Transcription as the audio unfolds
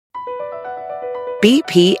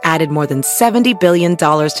BP added more than $70 billion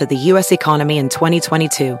to the U.S. economy in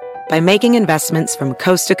 2022 by making investments from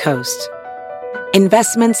coast to coast.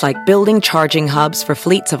 Investments like building charging hubs for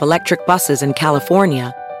fleets of electric buses in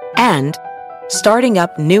California and starting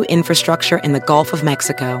up new infrastructure in the Gulf of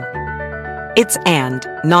Mexico. It's and,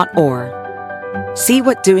 not or. See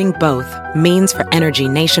what doing both means for energy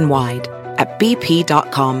nationwide at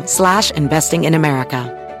bp.com/investing in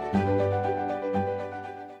America.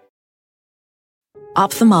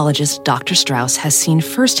 Ophthalmologist Dr. Strauss has seen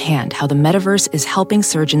firsthand how the metaverse is helping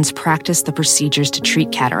surgeons practice the procedures to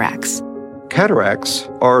treat cataracts. Cataracts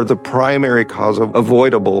are the primary cause of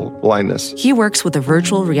avoidable blindness. He works with a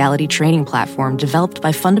virtual reality training platform developed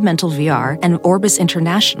by Fundamental VR and Orbis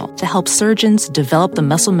International to help surgeons develop the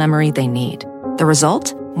muscle memory they need. The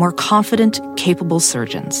result? More confident, capable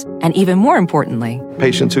surgeons. And even more importantly,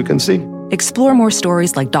 patients who can see. Explore more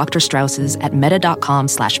stories like Dr. Strauss's at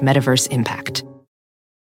meta.com/metaverseimpact.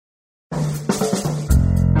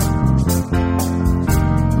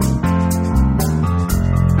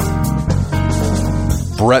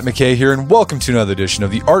 Brett McKay here, and welcome to another edition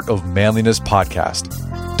of the Art of Manliness podcast.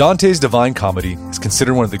 Dante's Divine Comedy is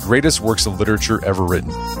considered one of the greatest works of literature ever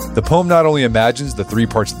written. The poem not only imagines the three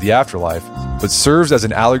parts of the afterlife, but serves as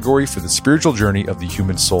an allegory for the spiritual journey of the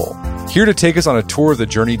human soul. Here to take us on a tour of the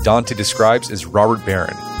journey Dante describes is Robert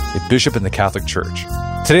Barron, a bishop in the Catholic Church.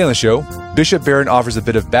 Today on the show, Bishop Barron offers a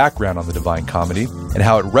bit of background on the Divine Comedy and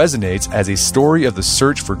how it resonates as a story of the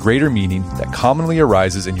search for greater meaning that commonly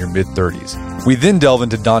arises in your mid-30s. We then delve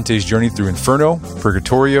into Dante's journey through Inferno,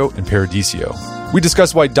 Purgatorio, and Paradiso. We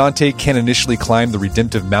discuss why Dante can't initially climb the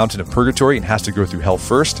redemptive mountain of purgatory and has to go through hell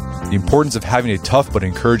first, the importance of having a tough but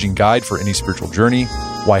encouraging guide for any spiritual journey,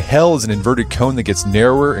 why hell is an inverted cone that gets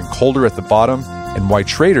narrower and colder at the bottom, and why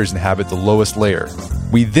traitors inhabit the lowest layer.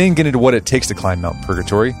 We then get into what it takes to climb Mount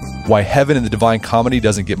Purgatory, why heaven in the Divine Comedy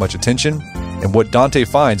doesn't get much attention, and what Dante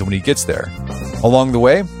finds when he gets there. Along the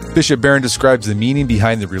way, Bishop Barron describes the meaning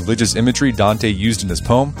behind the religious imagery Dante used in his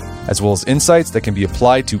poem, as well as insights that can be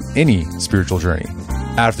applied to any spiritual journey.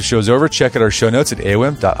 After the show's over, check out our show notes at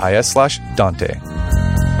aom.is/Dante.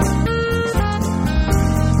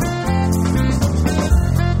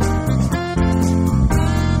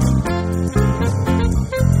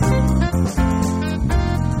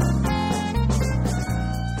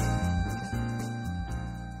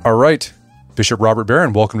 All right, Bishop Robert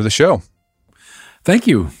Barron, welcome to the show. Thank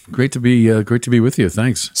you. Great to be with you.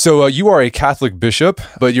 Thanks. So you are a Catholic bishop,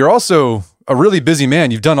 but you're also a really busy man.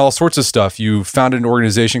 You've done all sorts of stuff. You founded an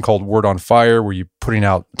organization called Word on Fire, where you're putting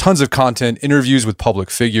out tons of content, interviews with public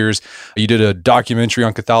figures. You did a documentary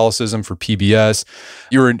on Catholicism for PBS.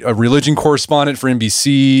 You're a religion correspondent for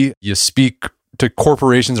NBC. You speak to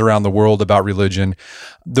corporations around the world about religion.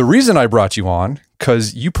 The reason I brought you on,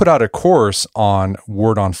 because you put out a course on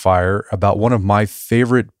Word on Fire about one of my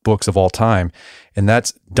favorite books of all time, and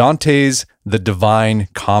that's Dante's The Divine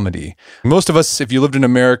Comedy. Most of us, if you lived in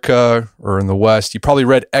America or in the West, you probably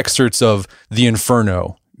read excerpts of The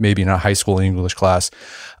Inferno, maybe in a high school English class.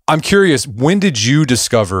 I'm curious, when did you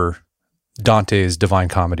discover Dante's Divine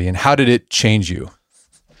Comedy, and how did it change you?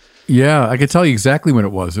 Yeah, I can tell you exactly when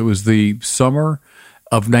it was. It was the summer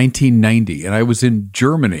of 1990, and I was in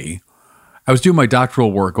Germany. I was doing my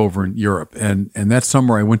doctoral work over in Europe, and that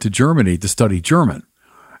summer I went to Germany to study German.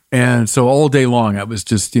 And so all day long I was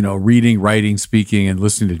just, reading, writing, speaking, and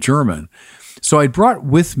listening to German. So I brought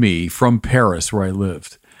with me from Paris, where I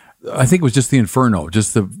lived, I think it was just the Inferno,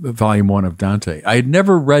 just the volume 1 of Dante. I had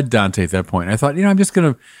never read Dante at that point. I thought, I'm just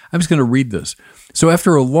gonna read this. So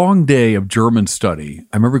after a long day of German study,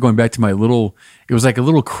 I remember going back to it was like a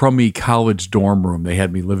little crummy college dorm room they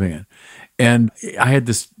had me living in. And I had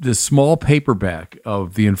this small paperback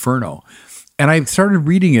of the Inferno. And I started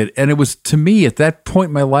reading it, and it was, to me, at that point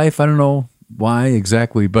in my life, I don't know why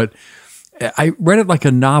exactly, but I read it like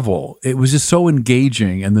a novel. It was just so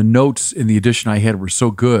engaging, and the notes in the edition I had were so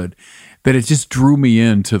good that it just drew me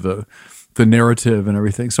into the narrative and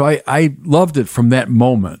everything. So I loved it from that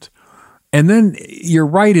moment. And then you're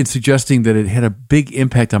right in suggesting that it had a big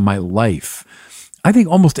impact on my life. I think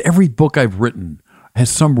almost every book I've written has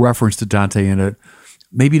some reference to Dante in it.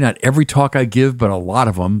 Maybe not every talk I give, but a lot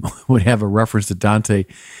of them would have a reference to Dante.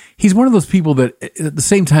 He's one of those people that, at the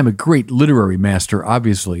same time, a great literary master,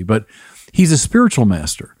 obviously, but he's a spiritual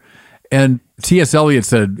master. And T.S. Eliot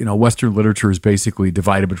said, Western literature is basically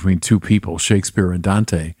divided between two people, Shakespeare and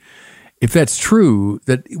Dante. If that's true,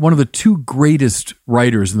 that one of the two greatest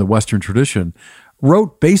writers in the Western tradition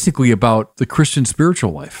wrote basically about the Christian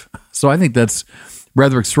spiritual life. So I think that's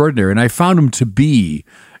rather extraordinary. And I found him to be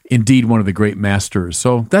indeed one of the great masters.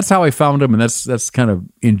 So that's how I found him, and that's kind of,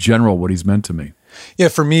 in general, what he's meant to me. Yeah,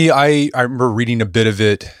 for me, I remember reading a bit of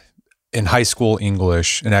it in high school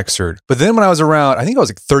English, an excerpt. But then when I was around, I think I was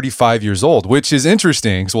like 35 years old, which is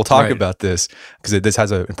interesting because we'll talk about this because this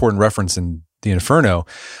has an important reference in the Inferno.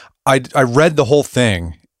 I read the whole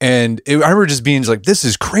thing. And I remember just being like, this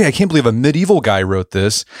is great. I can't believe a medieval guy wrote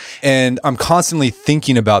this. And I'm constantly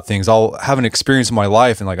thinking about things. I'll have an experience in my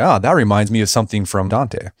life and like, that reminds me of something from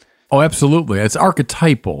Dante. Oh, absolutely. It's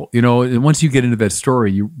archetypal. And once you get into that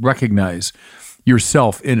story, you recognize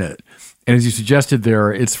yourself in it. And as you suggested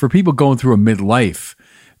there, it's for people going through a midlife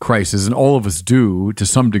crisis, and all of us do to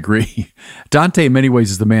some degree. Dante, in many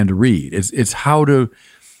ways, is the man to read. It's how to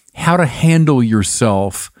handle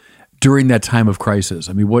yourself during that time of crisis.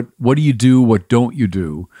 I mean, what do you do? What don't you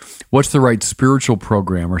do? What's the right spiritual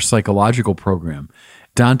program or psychological program?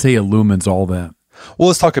 Dante illumines all that. Well,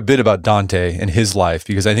 let's talk a bit about Dante and his life,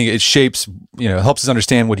 because I think it shapes, helps us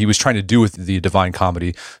understand what he was trying to do with the Divine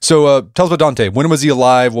Comedy. So tell us about Dante. When was he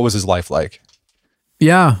alive? What was his life like?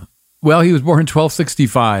 Yeah. Well, he was born in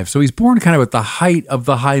 1265. So he's born kind of at the height of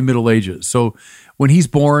the High Middle Ages. So when he's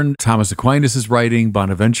born, Thomas Aquinas is writing,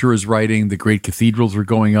 Bonaventure is writing, the great cathedrals are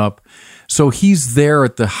going up. So he's there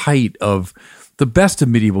at the height of the best of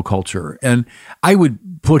medieval culture. And I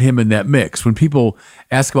would put him in that mix. When people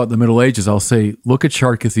ask about the Middle Ages, I'll say, look at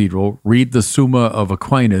Chartres Cathedral, read the Summa of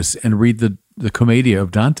Aquinas, and read the Commedia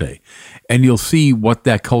of Dante, and you'll see what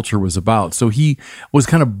that culture was about. So he was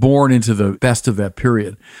kind of born into the best of that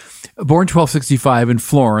period. Born 1265 in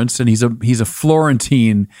Florence, and he's a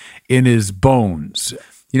Florentine in his bones.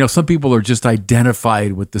 Some people are just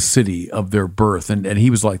identified with the city of their birth, and he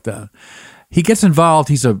was like that. He gets involved.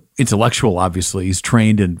 He's an intellectual, obviously. He's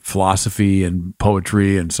trained in philosophy and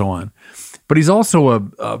poetry and so on. But he's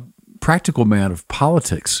also a practical man of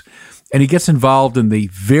politics. And he gets involved in the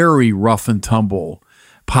very rough and tumble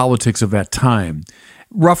politics of that time.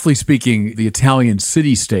 Roughly speaking, the Italian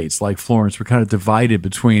city-states like Florence were kind of divided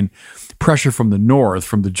between pressure from the north,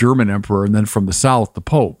 from the German emperor, and then from the south, the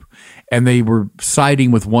Pope. And they were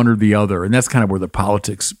siding with one or the other. And that's kind of where the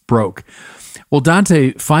politics broke. Well,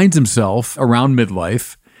 Dante finds himself around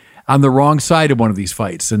midlife on the wrong side of one of these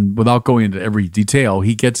fights. And without going into every detail,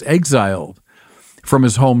 he gets exiled from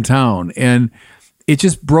his hometown. And it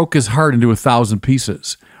just broke his heart into 1,000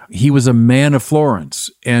 pieces. He was a man of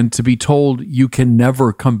Florence, and to be told you can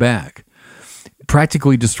never come back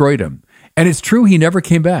practically destroyed him. And it's true, he never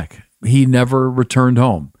came back. He never returned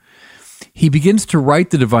home. He begins to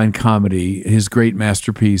write the Divine Comedy, his great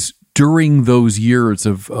masterpiece, during those years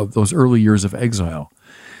of those early years of exile.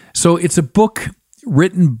 So it's a book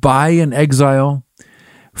written by an exile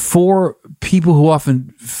for people who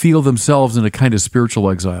often feel themselves in a kind of spiritual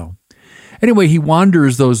exile. Anyway, he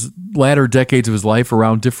wanders those latter decades of his life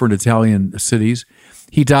around different Italian cities.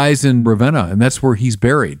 He dies in Ravenna, and that's where he's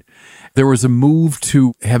buried. There was a move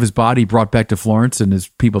to have his body brought back to Florence, and his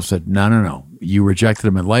people said, no. You rejected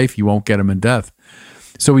him in life, you won't get him in death.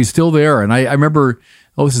 So he's still there. And I remember,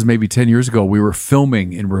 this is maybe 10 years ago, we were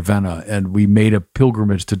filming in Ravenna, and we made a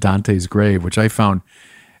pilgrimage to Dante's grave, which I found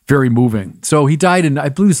very moving. So he died in, I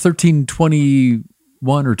believe it was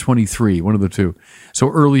 1321 or 23, one of the two. So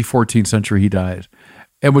early 14th century he died.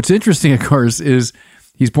 And what's interesting, of course, is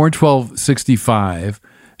he's born 1265.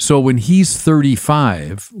 So when he's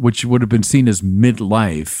 35, which would have been seen as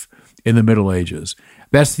midlife in the Middle Ages,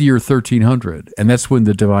 that's the year 1300. And that's when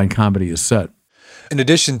the Divine Comedy is set. In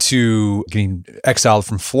addition to getting exiled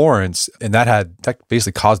from Florence, and that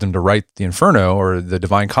basically caused him to write the Inferno or the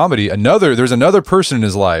Divine Comedy, there's another person in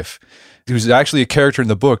his life who's actually a character in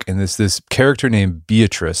the book, and this character named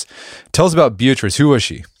Beatrice. Tell us about Beatrice. Who was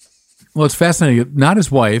she? Well, it's fascinating. Not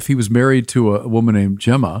his wife. He was married to a woman named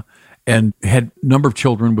Gemma and had a number of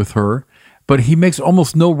children with her, but he makes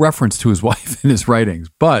almost no reference to his wife in his writings.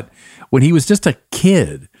 But when he was just a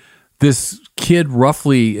kid, this kid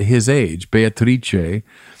roughly his age, Beatrice,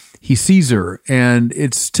 he sees her, and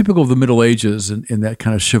it's typical of the Middle Ages in that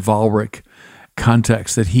kind of chivalric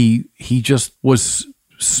context that he just was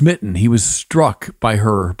smitten. He was struck by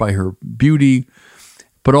her beauty,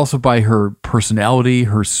 but also by her personality,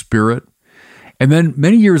 her spirit. And then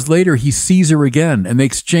many years later, he sees her again, and they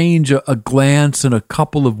exchange a glance and a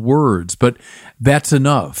couple of words, but that's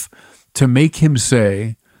enough to make him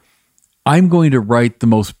say, I'm going to write the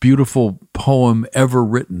most beautiful poem ever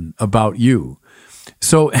written about you.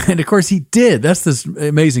 So, and of course he did. That's this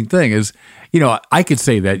amazing thing is, I could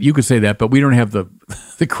say that, you could say that, but we don't have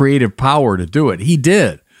the creative power to do it. He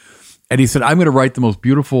did. And he said, I'm going to write the most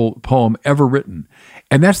beautiful poem ever written.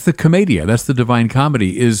 And that's the Commedia. That's the Divine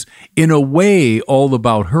Comedy, is in a way all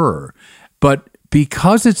about her. But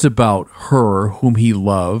because it's about her whom he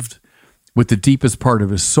loved with the deepest part of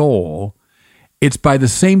his soul, it's by the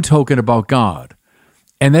same token about God.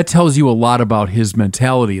 And that tells you a lot about his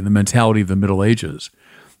mentality and the mentality of the Middle Ages.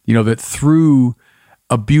 That through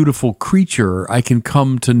a beautiful creature, I can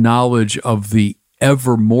come to knowledge of the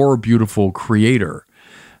ever more beautiful creator.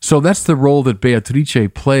 So that's the role that Beatrice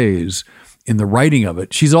plays in the writing of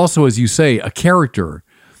it. She's also, as you say, a character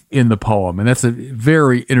in the poem, and that's a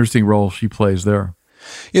very interesting role she plays there.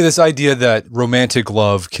 Yeah, this idea that romantic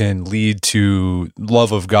love can lead to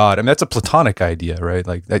love of God. I mean, that's a Platonic idea, right?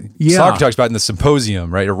 Like that Socrates talks about in the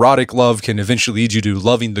Symposium, right? Erotic love can eventually lead you to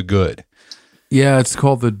loving the good. Yeah, it's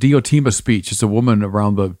called the Diotima speech. It's a woman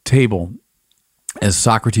around the table as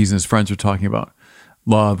Socrates and his friends are talking about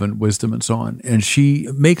love and wisdom and so on. And she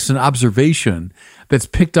makes an observation that's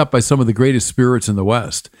picked up by some of the greatest spirits in the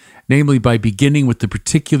West, namely by beginning with the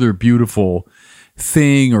particular beautiful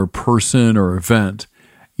thing or person or event.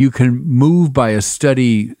 You can move by a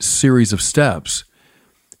steady series of steps,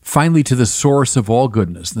 finally to the source of all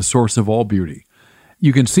goodness, the source of all beauty.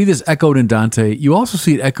 You can see this echoed in Dante. You also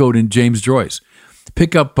see it echoed in James Joyce.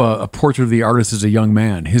 Pick up A Portrait of the Artist as a Young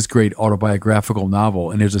Man, his great autobiographical novel,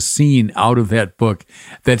 and there's a scene out of that book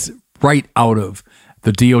that's right out of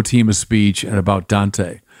the Diotima speech and about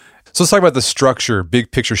Dante. So let's talk about the structure,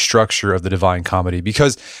 big picture structure of the Divine Comedy,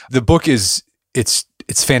 because the book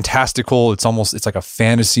it's fantastical. It's like a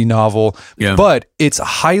fantasy novel, but it's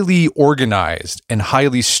highly organized and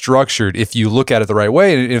highly structured if you look at it the right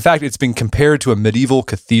way. And in fact, it's been compared to a medieval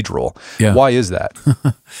cathedral. Yeah. Why is that?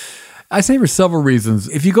 I say for several reasons.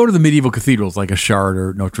 If you go to the medieval cathedrals like a Chartres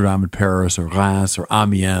or Notre Dame in Paris or Reims or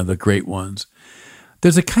Amiens, the great ones,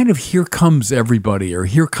 there's a kind of here comes everybody or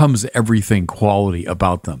here comes everything quality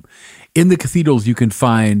about them. In the cathedrals, you can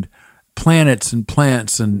find planets and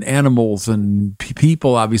plants and animals and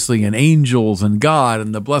people, obviously, and angels and God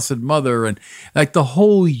and the Blessed Mother and like the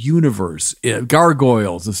whole universe,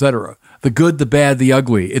 gargoyles, etc. The good, the bad, the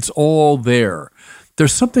ugly. It's all there.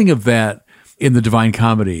 There's something of that in the Divine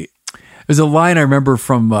Comedy. There's a line I remember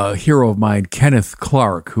from a hero of mine, Kenneth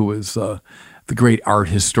Clark, who was the great art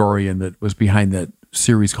historian that was behind that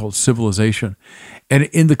series called Civilization. And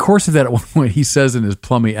in the course of that, at one point, he says in his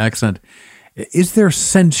plummy accent, "Is there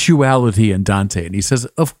sensuality in Dante?" And he says,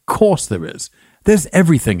 "Of course there is. There's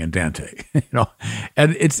everything in Dante."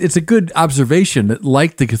 And it's a good observation that,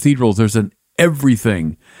 like the cathedrals, there's an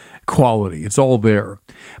everything quality. It's all there.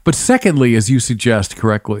 But secondly, as you suggest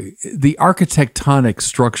correctly, the architectonic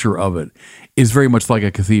structure of it is very much like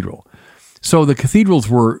a cathedral. So the cathedrals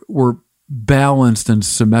were balanced and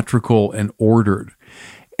symmetrical and ordered.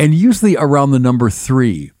 And usually around the number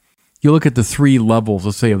 3, you look at the 3 levels,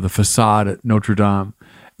 let's say, of the facade at Notre Dame,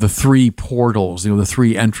 the 3 portals, the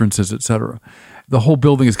 3 entrances, etc. The whole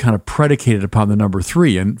building is kind of predicated upon the number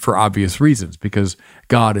 3, and for obvious reasons, because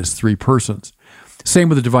God is 3 persons. Same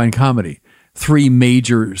with the Divine Comedy. 3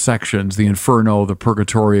 major sections, the Inferno, the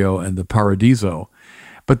Purgatorio, and the Paradiso.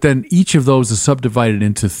 But then each of those is subdivided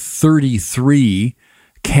into 33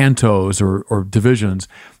 cantos or divisions.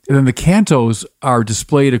 And then the cantos are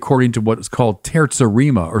displayed according to what is called terza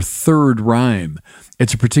rima, or third rhyme.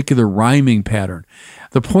 It's a particular rhyming pattern.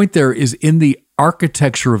 The point there is in the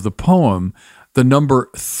architecture of the poem, the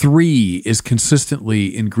number 3 is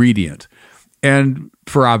consistently ingredient. And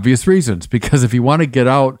for obvious reasons, because if you want to get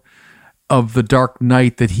out of the dark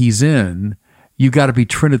night that he's in, you've got to be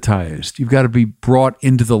trinitized. You've got to be brought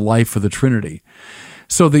into the life of the Trinity.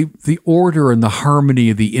 So the order and the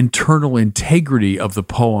harmony, the internal integrity of the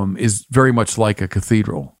poem is very much like a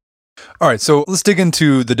cathedral. All right, so let's dig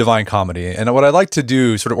into the Divine Comedy. And what I'd like to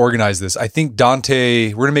do, sort of organize this, I think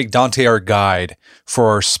we're going to make Dante our guide for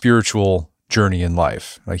our spiritual journey in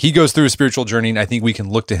life. Like, he goes through a spiritual journey, and I think we can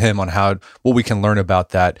look to him on what we can learn about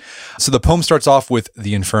that. So the poem starts off with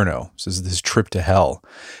the Inferno. So this is his trip to hell.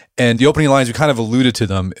 And the opening lines, we kind of alluded to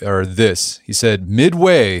them, are this. He said,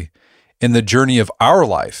 "Midway in the journey of our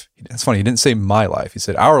life," it's funny, he didn't say my life, he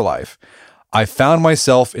said our life, "I found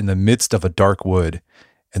myself in the midst of a dark wood,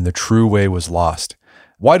 and the true way was lost."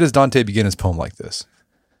 Why does Dante begin his poem like this?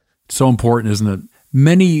 So important, isn't it?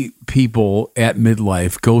 Many people at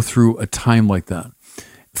midlife go through a time like that.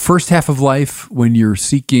 First half of life, when you're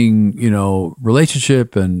seeking,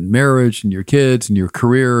 relationship and marriage and your kids and your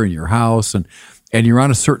career and your house, and you're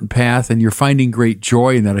on a certain path and you're finding great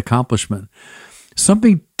joy in that accomplishment,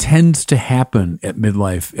 something tends to happen at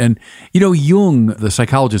midlife. And, Jung, the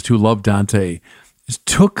psychologist who loved Dante,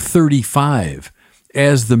 took 35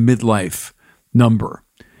 as the midlife number.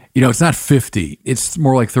 It's not 50, it's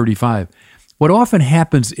more like 35. What often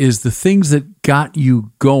happens is the things that got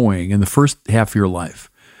you going in the first half of your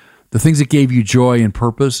life, the things that gave you joy and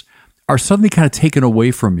purpose, are suddenly kind of taken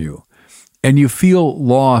away from you. and you feel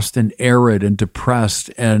lost and arid and depressed.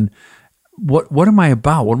 And what am I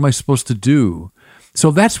about? What am I supposed to do?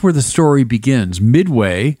 So that's where the story begins,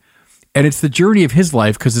 midway. And it's the journey of his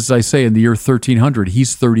life, because as I say, in the year 1300,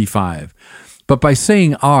 he's 35. But by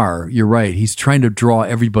saying "our," you're right, he's trying to draw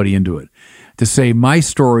everybody into it. To say, my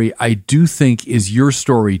story, I do think, is your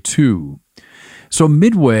story too. So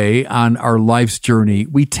midway on our life's journey,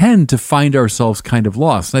 we tend to find ourselves kind of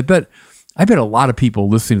lost. And I bet a lot of people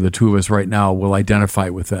listening to the two of us right now will identify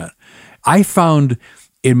with that. I found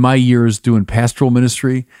in my years doing pastoral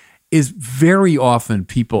ministry is very often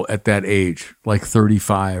people at that age, like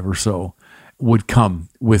 35 or so, would come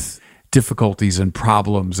with difficulties and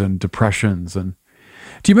problems and depressions. And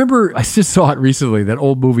do you remember, I just saw it recently, that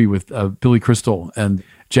old movie with Billy Crystal and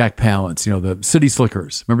Jack Palance, the City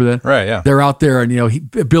Slickers. Remember that? Right, yeah. They're out there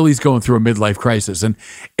and, Billy's going through a midlife crisis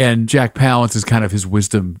and Jack Palance is kind of his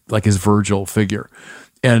wisdom, like his Virgil figure.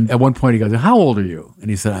 And at one point he goes, "How old are you?"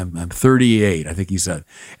 And he said, I'm 38, I think he said.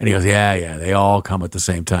 And he goes, yeah, they all come at the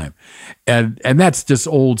same time. And that's just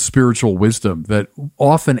old spiritual wisdom that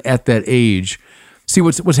often at that age, see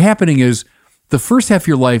what's happening is the first half of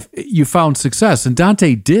your life, you found success. And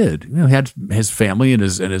Dante did, had his family and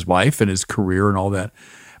his wife and his career and all that.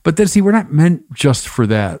 But then see, we're not meant just for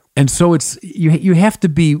that. And so it's, you have to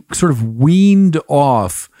be sort of weaned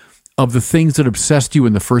off of the things that obsessed you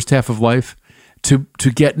in the first half of life to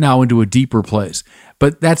get now into a deeper place.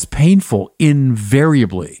 But that's painful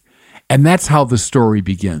invariably. And that's how the story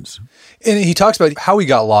begins. And he talks about how he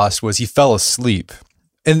got lost was he fell asleep.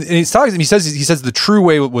 And he says the true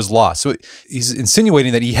way was lost. So he's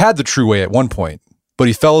insinuating that he had the true way at one point, but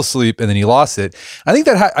he fell asleep and then he lost it. I think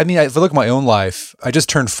that, if I look at my own life, I just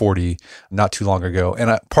turned 40 not too long ago.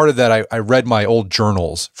 And part of that, I read my old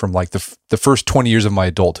journals from like the first 20 years of my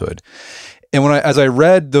adulthood. And as I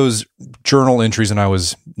read those journal entries when I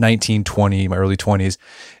was 19, 20, my early 20s,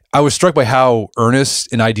 I was struck by how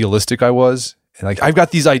earnest and idealistic I was. And like, I've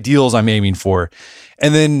got these ideals I'm aiming for.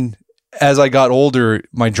 And then as I got older,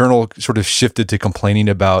 my journal sort of shifted to complaining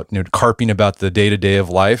about, carping about the day-to-day of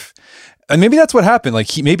life. And maybe that's what happened. Like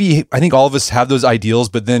I think all of us have those ideals,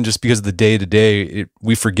 but then just because of the day-to-day,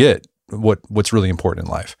 we forget what's really important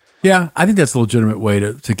in life. Yeah, I think that's a legitimate way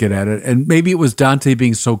to get at it. And maybe it was Dante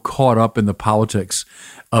being so caught up in the politics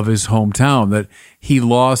of his hometown that he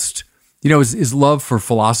lost, his love for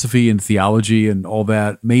philosophy and theology and all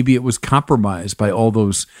that. Maybe it was compromised by all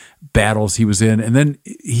those battles he was in. And then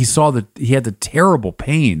he saw that he had the terrible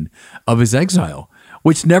pain of his exile,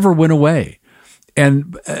 which never went away.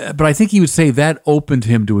 But I think he would say that opened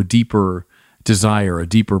him to a deeper desire, a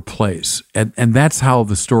deeper place. And that's how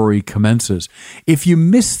the story commences. If you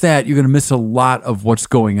miss that, you're going to miss a lot of what's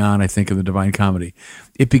going on, I think, in the Divine Comedy.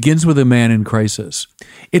 It begins with a man in crisis.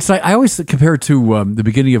 It's like, I always compare it to the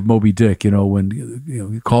beginning of Moby Dick, when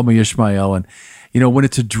you call me Ishmael, and when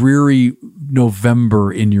it's a dreary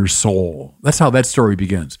November in your soul. That's how that story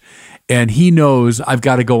begins. And he knows, I've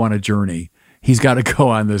got to go on a journey. He's got to go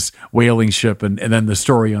on this whaling ship, and then the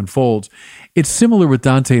story unfolds. It's similar with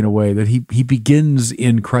Dante in a way that he begins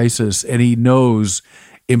in crisis, and he knows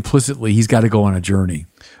implicitly he's got to go on a journey.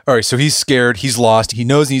 All right, so he's scared, he's lost, he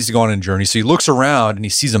knows he needs to go on a journey, so he looks around and he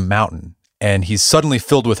sees a mountain, and he's suddenly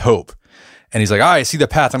filled with hope. And he's like, I see the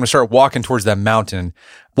path, I'm going to start walking towards that mountain.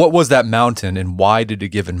 What was that mountain, and why did it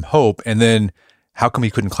give him hope? And then how come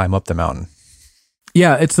he couldn't climb up the mountain?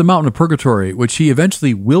 Yeah, it's the mountain of purgatory, which he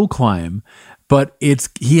eventually will climb, but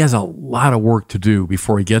he has a lot of work to do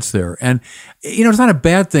before he gets there. And, it's not a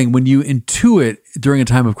bad thing when you intuit during a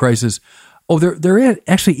time of crisis, there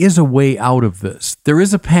actually is a way out of this. There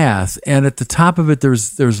is a path, and at the top of it,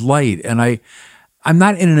 there's light. And I'm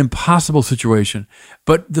not in an impossible situation,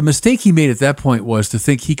 but the mistake he made at that point was to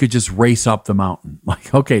think he could just race up the mountain.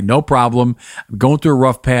 Like, okay, no problem. I'm going through a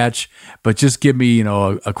rough patch, but just give me,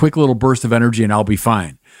 a quick little burst of energy and I'll be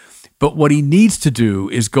fine. But what he needs to do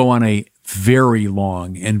is go on a very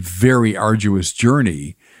long and very arduous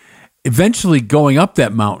journey, eventually going up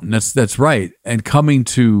that mountain. That's right. And coming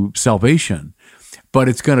to salvation, but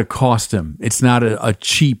it's going to cost him. It's not a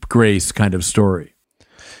cheap grace kind of story.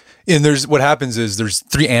 And what happens is there's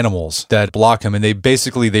three animals that block him, and they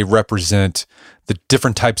represent the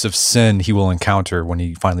different types of sin he will encounter when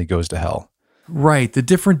he finally goes to hell. Right, the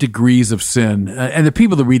different degrees of sin, and the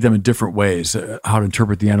people that read them in different ways, how to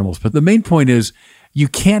interpret the animals. But the main point is, you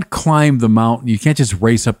can't climb the mountain. You can't just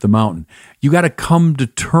race up the mountain. You got to come to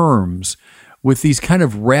terms with these kind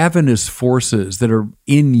of ravenous forces that are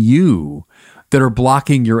in you that are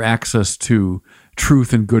blocking your access to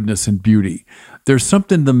truth and goodness and beauty. There's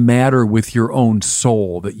something the matter with your own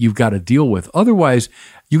soul that you've got to deal with. Otherwise,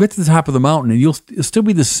 you get to the top of the mountain and you'll still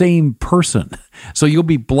be the same person. So you'll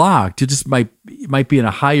be blocked. You just might be in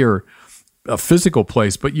a higher physical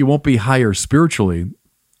place, but you won't be higher spiritually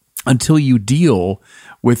until you deal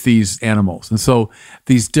with these animals. And so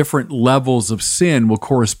these different levels of sin will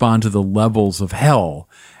correspond to the levels of hell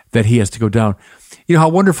that he has to go down. You know how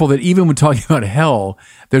wonderful that even when talking about hell,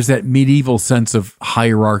 there's that medieval sense of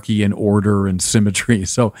hierarchy and order and symmetry.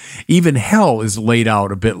 So even hell is laid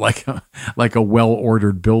out a bit like a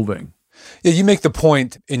well-ordered building. Yeah, you make the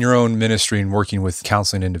point in your own ministry and working with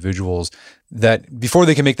counseling individuals that before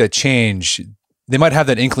they can make that change, they might have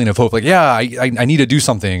that inkling of hope, like, yeah, I need to do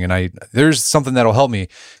something, and there's something that'll help me.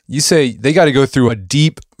 You say they got to go through a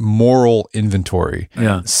deep moral inventory,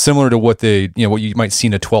 similar to what what you might see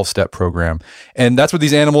in a 12-step program. And that's what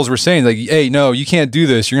these animals were saying, like, hey, no, you can't do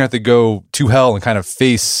this. You're going to have to go to hell and kind of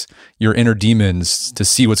face your inner demons to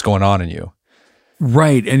see what's going on in you.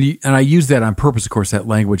 Right. And I use that on purpose, of course, that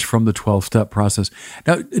language from the 12-step process.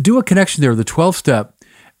 Now, do a connection there. The 12-step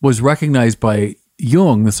was recognized by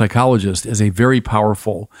Jung, the psychologist, as a very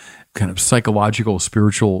powerful kind of psychological,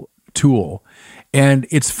 spiritual tool. And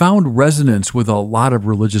it's found resonance with a lot of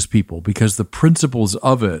religious people because the principles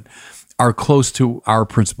of it are close to our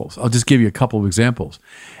principles. I'll just give you a couple of examples.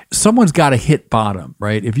 Someone's got to hit bottom,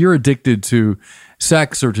 right? If you're addicted to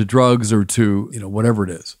sex or to drugs or to, whatever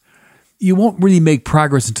it is, you won't really make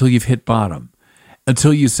progress until you've hit bottom,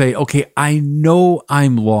 until you say, okay, I know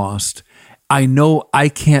I'm lost. I know I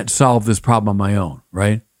can't solve this problem on my own,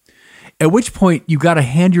 right? At which point, you got to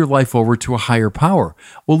hand your life over to a higher power.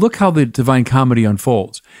 Well, look how the Divine Comedy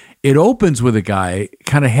unfolds. It opens with a guy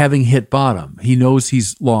kind of having hit bottom. He knows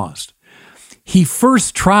he's lost. He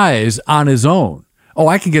tries on his own. Oh,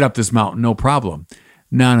 I can get up this mountain, no problem.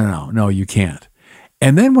 No, you can't.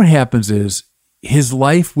 And then what happens is his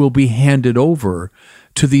life will be handed over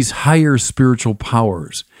to these higher spiritual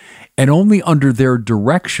powers. And only under their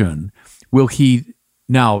direction will he,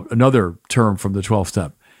 now another term from the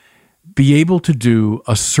 12-step, be able to do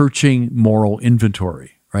a searching moral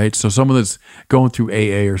inventory, right? So someone that's going through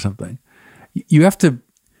AA or something, you have to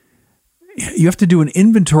do an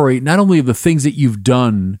inventory not only of the things that you've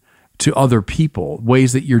done to other people,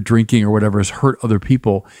 ways that you're drinking or whatever has hurt other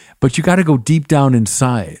people, but you got to go deep down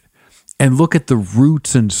inside and look at the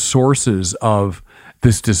roots and sources of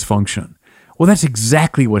this dysfunction. Well, that's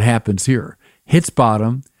exactly what happens here. Hits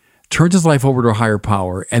bottom, turns his life over to a higher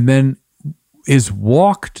power, and then is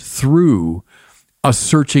walked through a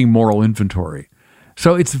searching moral inventory.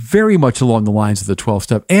 So it's very much along the lines of the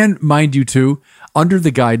 12-step. And mind you, too, under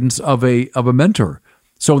the guidance of a mentor.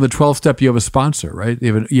 So in the 12-step, you have a sponsor, right?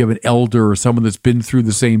 You have an elder or someone that's been through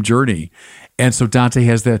the same journey. And so Dante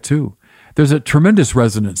has that, too. There's a tremendous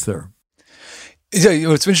resonance there. Yeah,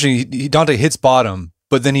 it's interesting. Dante hits bottom,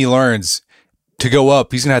 but then he learns to go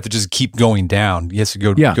up, he's going to have to just keep going down. He has to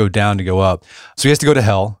go down to go up. So he has to go to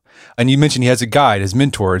hell. And you mentioned he has a guide, his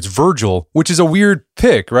mentor. It's Virgil, which is a weird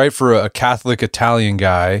pick, right? For a Catholic Italian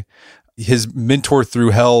guy. His mentor through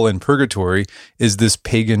hell and purgatory is this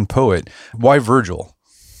pagan poet. Why Virgil?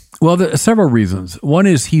 Well, there are several reasons. One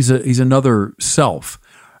is he's another self.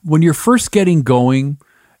 When you're first getting going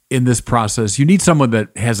in this process, you need someone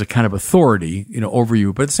that has a kind of authority, over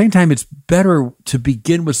you. But at the same time, it's better to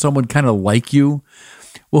begin with someone kind of like you.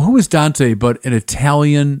 Well, who is Dante but an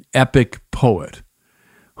Italian epic poet?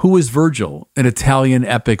 Who is Virgil? An Italian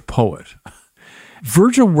epic poet.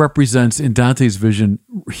 Virgil represents, in Dante's vision,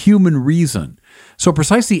 human reason. So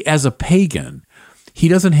precisely as a pagan, he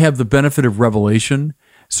doesn't have the benefit of revelation.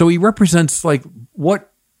 So he represents like what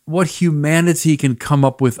humanity can come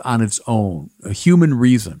up with on its own, a human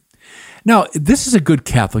reason. Now, this is a good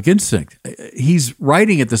Catholic instinct. He's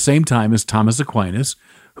writing at the same time as Thomas Aquinas,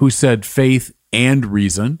 who said faith and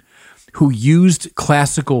reason, who used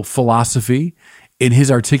classical philosophy in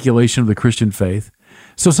his articulation of the Christian faith.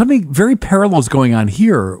 So something very parallel is going on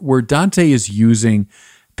here, where Dante is using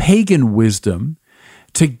pagan wisdom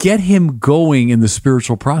to get him going in the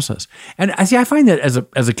spiritual process. And I find that as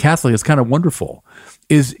a Catholic, it's kind of wonderful,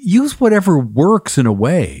 is use whatever works in a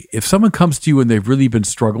way. If someone comes to you and they've really been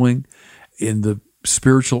struggling in the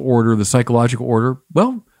spiritual order, the psychological order,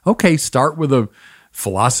 well, okay, start with a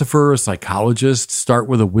philosopher, a psychologist, start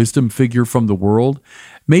with a wisdom figure from the world.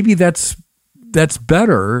 Maybe that's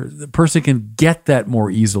better. The person can get that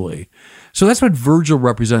more easily. So that's what Virgil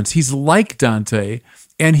represents. He's like Dante,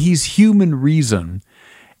 and he's human reason.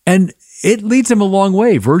 And it leads him a long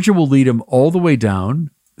way. Virgil will lead him all the way down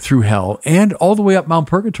through hell and all the way up Mount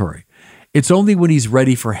Purgatory. It's only when he's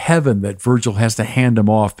ready for heaven that Virgil has to hand him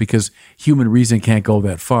off because human reason can't go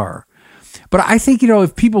that far. But I think,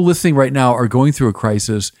 if people listening right now are going through a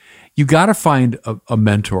crisis, you got to find a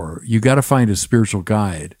mentor. You got to find a spiritual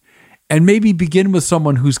guide, and maybe begin with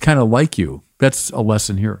someone who's kind of like you. That's a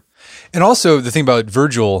lesson here. And also the thing about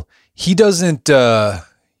Virgil, he doesn't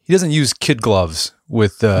use kid gloves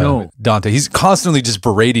with Dante. He's constantly just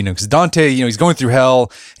berating him because Dante, he's going through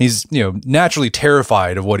hell. He's naturally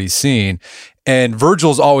terrified of what he's seeing. And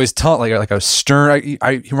Virgil's always telling like a stern. He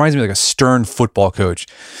reminds me like a stern football coach.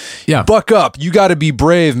 Yeah, buck up. You got to be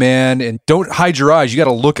brave, man, and don't hide your eyes. You got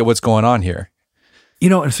to look at what's going on here.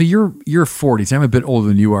 So you're 40. So I'm a bit older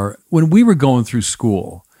than you are. When we were going through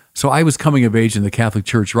school, so I was coming of age in the Catholic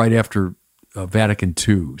Church right after Vatican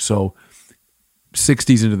II. So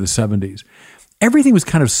 60s into the 70s. Everything was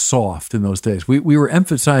kind of soft in those days. We were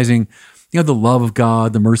emphasizing, the love of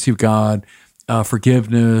God, the mercy of God,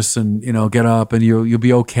 forgiveness, and get up and you'll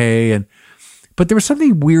be okay. But there was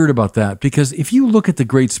something weird about that, because if you look at the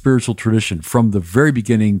great spiritual tradition from the very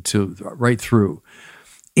beginning to right through,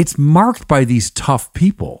 it's marked by these tough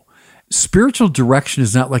people. Spiritual direction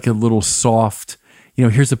is not like a little soft,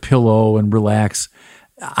 here's a pillow and relax.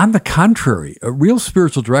 On the contrary, a real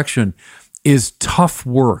spiritual direction is tough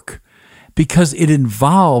work, because it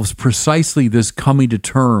involves precisely this coming to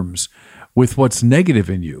terms with what's negative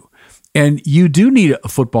in you. And you do need a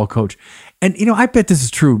football coach. And, I bet this is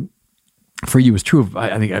true for you. It's true of,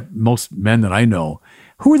 I think, most men that I know.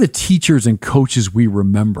 Who are the teachers and coaches we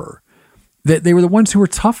remember? That they were the ones who were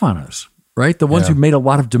tough on us, right? The ones who made a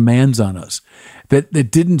lot of demands on us, that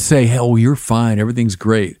didn't say, "Hell, you're fine, everything's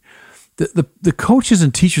great." The coaches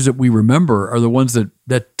and teachers that we remember are the ones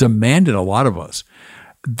that demanded a lot of us.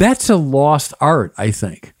 That's a lost art, I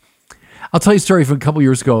think. I'll tell you a story from a couple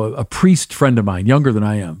years ago. A priest friend of mine, younger than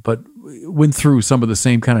I am, but went through some of the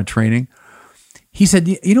same kind of training. He said,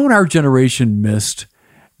 you know what our generation missed?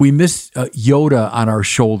 We missed Yoda on our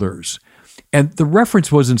shoulders. And the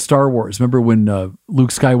reference was in Star Wars. Remember when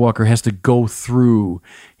Luke Skywalker has to go through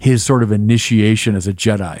his sort of initiation as a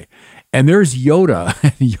Jedi? And there's Yoda.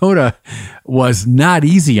 Yoda was not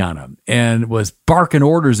easy on him and was barking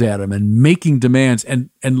orders at him and making demands and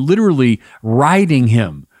literally riding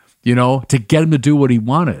him, to get him to do what he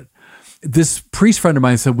wanted. This priest friend of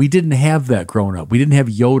mine said, we didn't have that growing up. We didn't have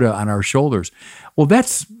Yoda on our shoulders. Well,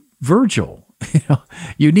 that's Virgil.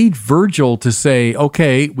 You need Virgil to say,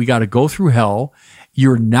 okay, we got to go through hell.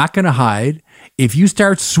 You're not going to hide. If you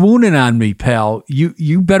start swooning on me, pal,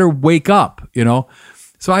 you better wake up,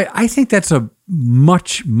 So I think that's a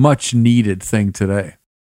much, much needed thing today.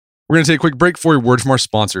 We're going to take a quick break for a word from our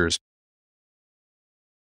sponsors.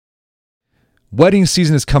 Wedding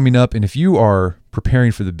season is coming up, and if you are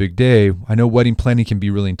preparing for the big day, I know wedding planning can be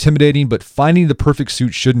really intimidating, but finding the perfect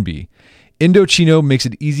suit shouldn't be. Indochino makes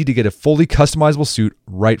it easy to get a fully customizable suit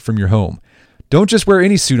right from your home. Don't just wear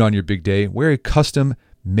any suit on your big day, wear a custom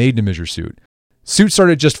made-to-measure suit. Suits start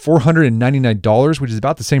at just $499, which is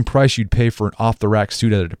about the same price you'd pay for an off-the-rack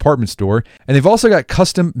suit at a department store. And they've also got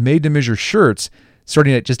custom made-to-measure shirts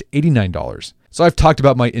starting at just $89. So I've talked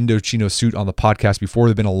about my Indochino suit on the podcast before.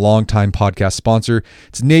 They've been a long-time podcast sponsor.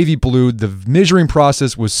 It's navy blue. The measuring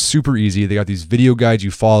process was super easy. They got these video guides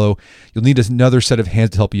you follow. You'll need another set of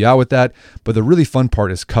hands to help you out with that. But the really fun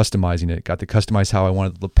part is customizing it. Got to customize how I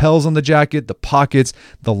wanted the lapels on the jacket, the pockets,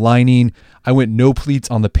 the lining. I went no pleats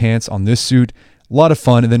on the pants on this suit. A lot of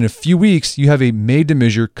fun. And then in a few weeks, you have a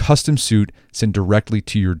made-to-measure custom suit sent directly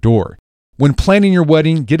to your door. When planning your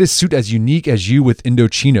wedding, get a suit as unique as you with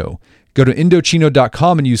Indochino. Go to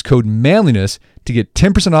Indochino.com and use code manliness to get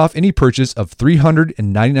 10% off any purchase of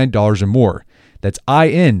 $399 or more. That's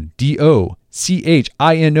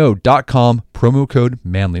INDOCHINO.com, promo code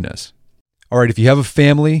manliness. All right, if you have a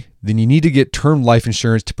family, then you need to get term life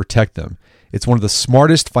insurance to protect them. It's one of the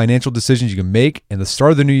smartest financial decisions you can make, and the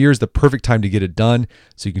start of the new year is the perfect time to get it done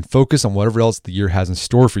so you can focus on whatever else the year has in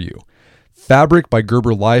store for you. Fabric by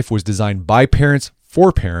Gerber Life was designed by parents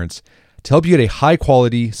for parents to help you get a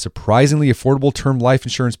high-quality, surprisingly affordable term life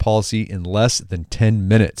insurance policy in less than 10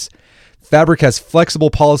 minutes. Fabric has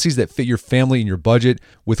flexible policies that fit your family and your budget,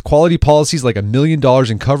 with quality policies like $1 million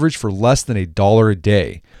in coverage for less than $1 a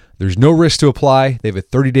day. There's no risk to apply. They have a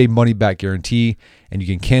 30-day money-back guarantee, and you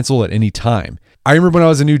can cancel at any time. I remember when I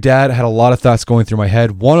was a new dad, I had a lot of thoughts going through my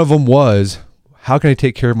head. One of them was, how can I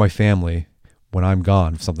take care of my family when I'm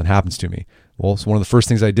gone if something happens to me? Well, so one of the first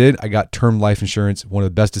things I did, I got term life insurance, one of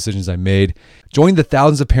the best decisions I made. Join the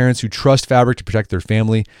thousands of parents who trust Fabric to protect their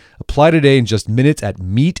family. Apply today in just minutes at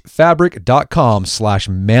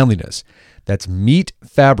meetfabric.com/manliness. That's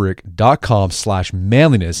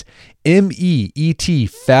meetfabric.com/manliness. MEET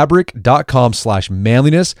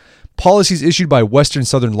fabric.com/manliness. Policies issued by Western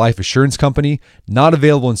Southern Life Assurance Company, not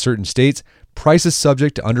available in certain states. Prices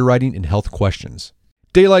subject to underwriting and health questions.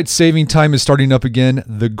 Daylight saving time is starting up again.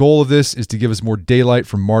 The goal of this is to give us more daylight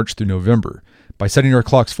from March through November. By setting our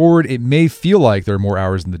clocks forward, it may feel like there are more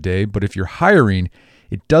hours in the day, but if you're hiring,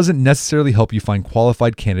 it doesn't necessarily help you find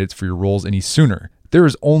qualified candidates for your roles any sooner. There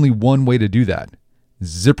is only one way to do that: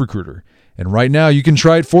 ZipRecruiter. And right now you can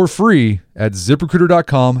try it for free at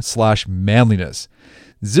ZipRecruiter.com/manliness.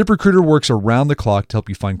 ZipRecruiter works around the clock to help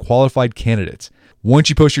you find qualified candidates. Once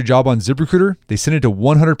you post your job on ZipRecruiter, they send it to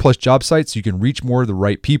 100 plus job sites so you can reach more of the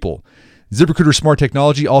right people. ZipRecruiter's smart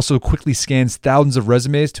technology also quickly scans thousands of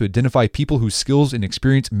resumes to identify people whose skills and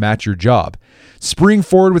experience match your job. Spring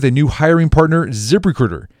forward with a new hiring partner,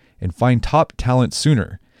 ZipRecruiter, and find top talent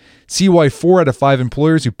sooner. See why 4 out of 5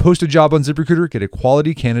 employers who post a job on ZipRecruiter get a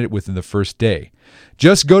quality candidate within the first day.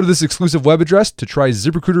 Just go to this exclusive web address to try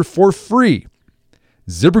ZipRecruiter for free.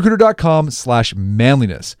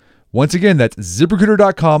 ZipRecruiter.com/manliness. Once again, that's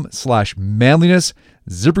ZipRecruiter.com/manliness.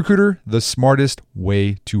 ZipRecruiter, the smartest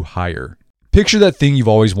way to hire. Picture that thing you've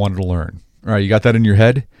always wanted to learn. All right, you got that in your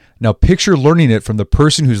head? Now picture learning it from the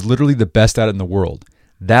person who's literally the best at it in the world.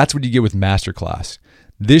 That's what you get with Masterclass.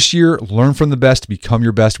 This year, learn from the best to become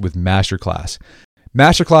your best with Masterclass.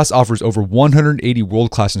 Masterclass offers over 180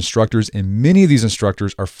 world-class instructors, and many of these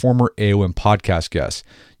instructors are former AOM podcast guests.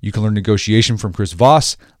 You can learn negotiation from Chris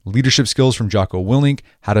Voss, leadership skills from Jocko Willink,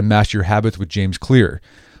 how to master your habits with James Clear.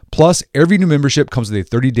 Plus, every new membership comes with a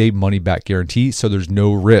 30-day money-back guarantee, so there's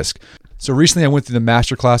no risk. So recently I went through the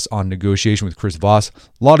masterclass on negotiation with Chris Voss.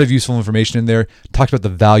 A lot of useful information in there. Talked about the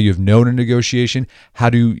value of knowing in negotiation,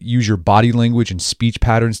 how to use your body language and speech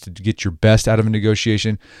patterns to get your best out of a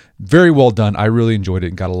negotiation. Very well done. I really enjoyed it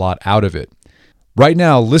and got a lot out of it. Right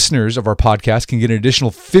now, listeners of our podcast can get an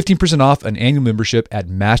additional 15% off an annual membership at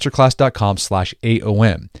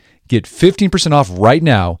masterclass.com/AOM. Get 15% off right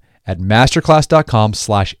now at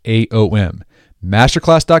masterclass.com/AOM.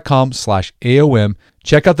 Masterclass.com/AOM.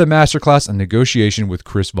 Check out the masterclass on negotiation with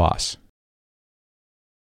Chris Voss.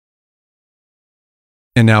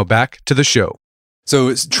 And now back to the show.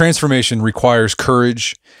 So transformation requires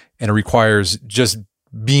courage, and it requires just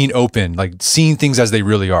being open, like seeing things as they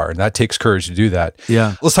really are. And that takes courage to do that.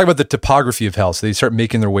 Yeah. Let's talk about the topography of hell. So they start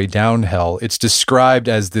making their way down hell. It's described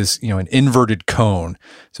as this, an inverted cone.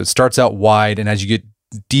 So it starts out wide, and as you get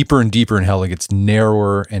deeper and deeper in hell, it gets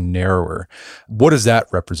narrower and narrower. What does that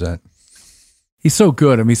represent? He's so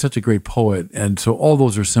good. I mean, he's such a great poet. And so all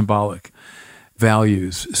those are symbolic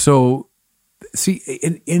values. So see,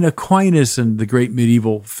 in Aquinas and the great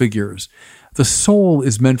medieval figures, the soul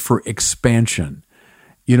is meant for expansion.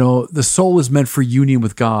 The soul is meant for union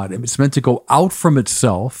with God. It's meant to go out from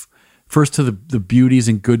itself, first to the beauties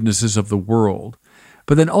and goodnesses of the world,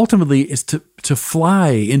 but then ultimately is to fly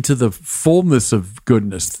into the fullness of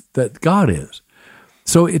goodness that God is.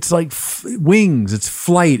 So it's like wings, it's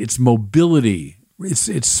flight, it's mobility,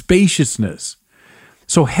 it's spaciousness.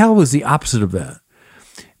 So hell is the opposite of that.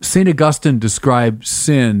 St. Augustine described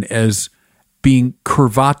sin as being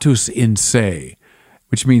curvatus in se,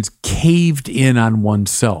 which means caved in on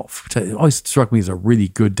oneself, which always struck me as a really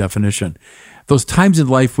good definition. Those times in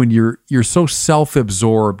life when you're so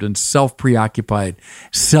self-absorbed and self-preoccupied,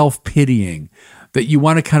 self-pitying, that you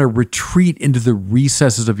want to kind of retreat into the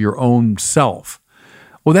recesses of your own self.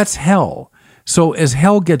 Well, that's hell. So as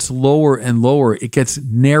hell gets lower and lower, it gets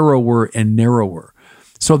narrower and narrower.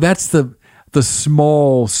 So that's the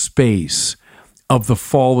small space of the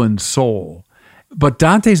fallen soul. But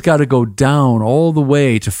Dante's got to go down all the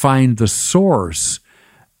way to find the source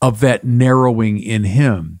of that narrowing in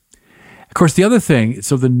him. Of course, the other thing,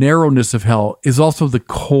 so the narrowness of hell is also the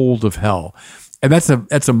cold of hell. And that's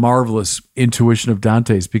a marvelous intuition of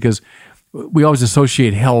Dante's, because we always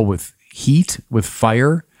associate hell with heat, with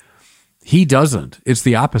fire. He doesn't. It's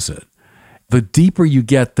the opposite. The deeper you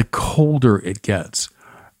get, the colder it gets.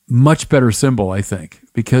 Much better symbol, I think,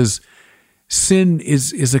 because sin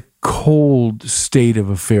is a cold state of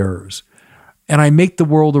affairs. And I make the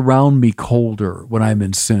world around me colder when I'm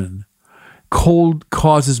in sin. Cold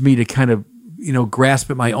causes me to kind of,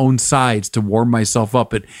 grasp at my own sides to warm myself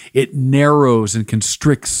up. It narrows and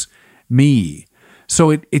constricts me. So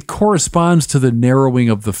it corresponds to the narrowing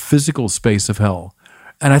of the physical space of hell.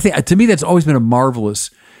 And I think, to me, that's always been a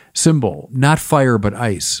marvelous symbol, not fire, but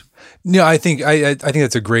ice. No, I think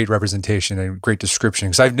that's a great representation and a great description,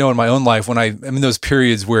 because I've known in my own life when I'm in those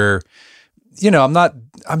periods where,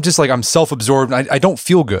 I'm self-absorbed and I don't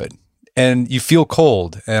feel good. and you feel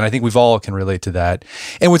cold. And I think we've all can relate to that.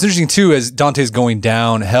 And what's interesting too, as Dante's going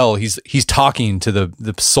down hell, he's talking to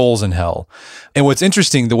the souls in hell. And what's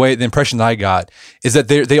interesting, the impression that I got is that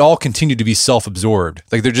they all continue to be self-absorbed.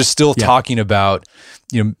 Like they're just still talking about,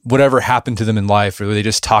 whatever happened to them in life, or they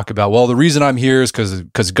just talk about, well, the reason I'm here is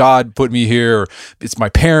because God put me here, or it's my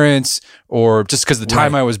parents, or just because the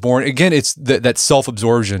time I was born. Again, it's that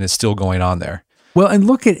self-absorption is still going on there. Well, and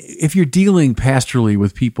look at, if you're dealing pastorally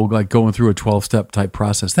with people like going through a 12-step type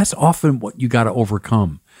process, that's often what you got to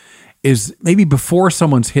overcome. Is maybe before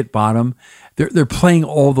someone's hit bottom, they're playing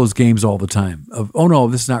all those games all the time of, oh no,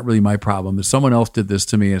 this is not really my problem. If someone else did this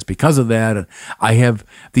to me, and it's because of that, and I have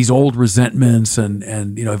these old resentments, and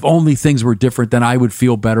if only things were different, then I would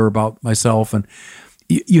feel better about myself. And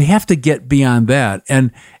you have to get beyond that.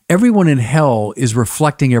 And everyone in hell is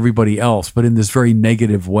reflecting everybody else, but in this very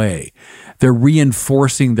negative way. They're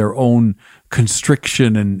reinforcing their own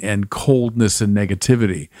constriction and coldness and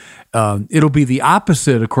negativity. It'll be the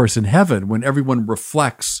opposite, of course, in heaven, when everyone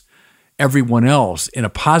reflects everyone else in a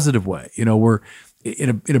positive way. We're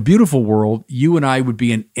in a beautiful world. You and I would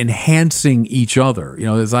be enhancing each other.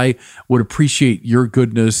 As I would appreciate your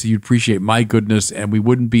goodness, you'd appreciate my goodness, and we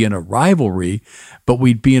wouldn't be in a rivalry, but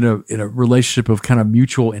we'd be in a relationship of kind of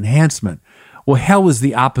mutual enhancement. Well, hell is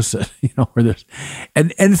the opposite. Where there's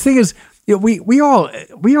and the thing is, we all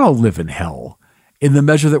live in hell in the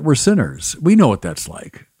measure that we're sinners. We know what that's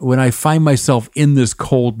like. When I find myself in this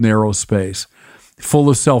cold, narrow space, full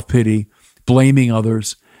of self-pity, blaming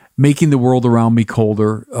others, making the world around me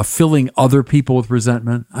colder, filling other people with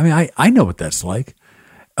resentment. I mean, I know what that's like.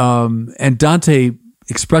 And Dante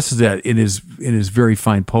expresses that in his very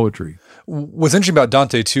fine poetry. What's interesting about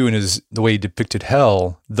Dante too, and the way he depicted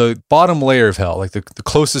hell, the bottom layer of hell, like the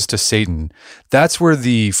closest to Satan, that's where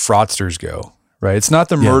the fraudsters go, right? It's not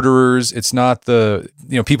the murderers, it's not the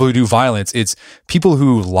people who do violence, it's people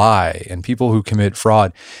who lie and people who commit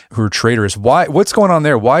fraud, who are traitors. What's going on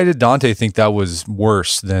there? Why did Dante think that was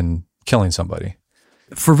worse than killing somebody?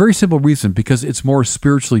 For a very simple reason, because it's more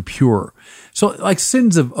spiritually pure. So like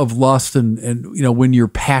sins of lust and when your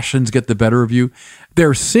passions get the better of you,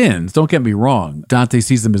 they're sins, don't get me wrong. Dante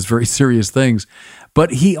sees them as very serious things,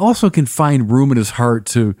 but he also can find room in his heart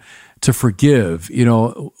to forgive,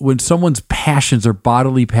 when someone's passions or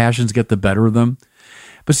bodily passions get the better of them.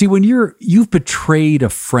 But see, when you've betrayed a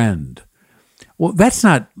friend, well, that's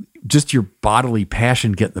not just your bodily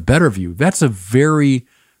passion getting the better of you. That's a very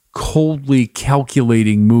coldly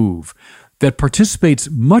calculating move that participates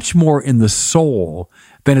much more in the soul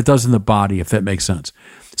than it does in the body, if that makes sense.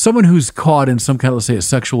 Someone who's caught in some kind of, let's say, a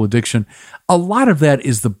sexual addiction, a lot of that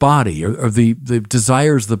is the body or the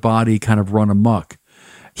desires of the body kind of run amok.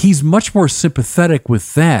 He's much more sympathetic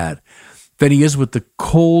with that than he is with the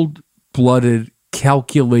cold-blooded,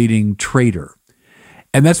 calculating traitor.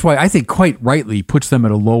 And that's why I think quite rightly he puts them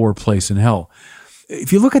at a lower place in hell.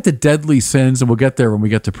 If you look at the deadly sins, and we'll get there when we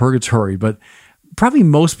get to purgatory, but probably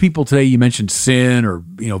most people today, you mentioned sin or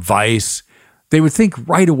vice, they would think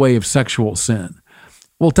right away of sexual sin.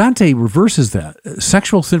 Well, Dante reverses that.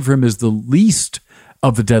 Sexual sin for him is the least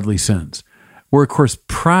of the deadly sins, where, of course,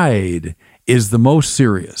 pride is the most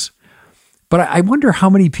serious. But I wonder how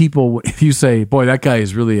many people, if you say, boy, that guy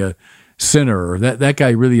is really a sinner, or that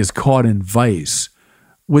guy really is caught in vice,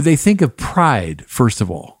 would they think of pride, first of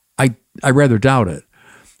all? I rather doubt it.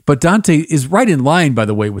 But Dante is right in line, by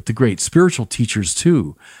the way, with the great spiritual teachers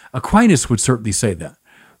too. Aquinas would certainly say that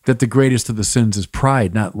the greatest of the sins is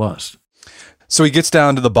pride, not lust. So he gets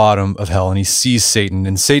down to the bottom of hell and he sees Satan,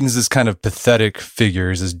 and Satan's this kind of pathetic figure.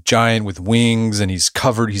 He's this giant with wings, and he's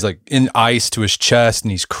like in ice to his chest,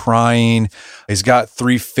 and he's crying. He's got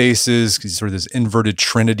three faces. He's sort of this inverted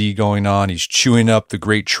trinity going on. He's chewing up the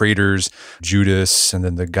great traitors, Judas, and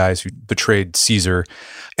then the guys who betrayed Caesar.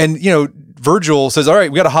 And, Virgil says, all right,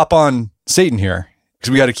 we got to hop on Satan here because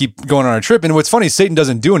we got to keep going on our trip. And what's funny is Satan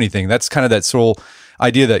doesn't do anything. That's kind of that whole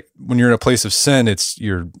idea that when you're in a place of sin,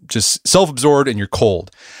 you're just self-absorbed and you're cold.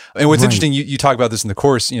 And what's interesting, you talk about this in the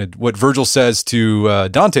course, what Virgil says to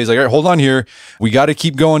Dante is like, all right, hold on here. We got to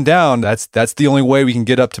keep going down. That's the only way we can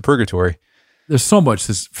get up to purgatory. There's so much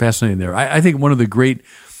that's fascinating there. I think one of the great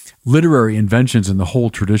literary inventions in the whole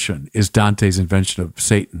tradition is Dante's invention of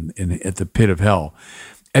Satan at the pit of hell.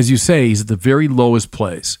 As you say, he's at the very lowest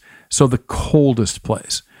place, so the coldest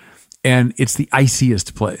place, and it's the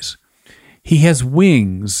iciest place. He has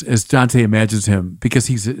wings, as Dante imagines him, because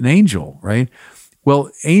he's an angel, right? Well,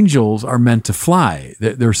 angels are meant to fly.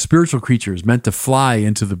 They're spiritual creatures meant to fly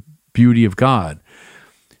into the beauty of God.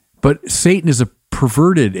 But Satan is a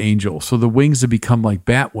perverted angel, so the wings have become like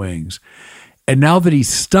bat wings. And now that he's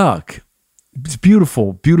stuck, It's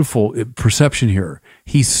beautiful, beautiful perception here.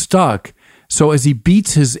 He's stuck. So as he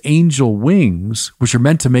beats his angel wings, which are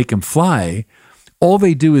meant to make him fly, all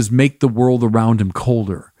they do is make the world around him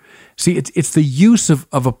colder. See, it's the use of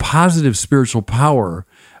a positive spiritual power,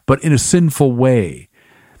 but in a sinful way.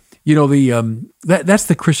 You know, that's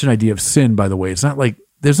the Christian idea of sin, by the way. It's not like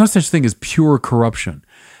there's no such thing as pure corruption.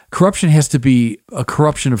 Corruption has to be a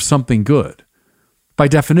corruption of something good, by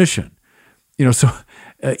definition. You know, so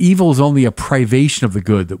evil is only a privation of the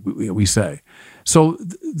good that we say. So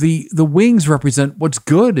the wings represent what's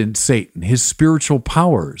good in Satan, his spiritual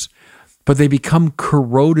powers, but they become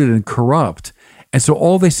corroded and corrupt. And so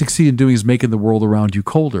all they succeed in doing is making the world around you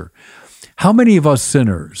colder. How many of us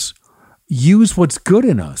sinners use what's good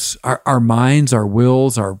in us, our minds, our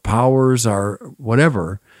wills, our powers, our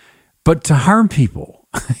whatever, but to harm people?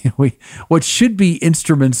 What should be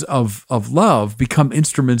instruments of love become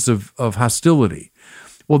instruments of hostility.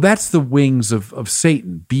 Well, that's the wings of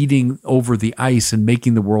Satan beating over the ice and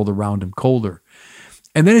making the world around him colder.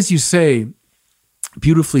 And then, as you say,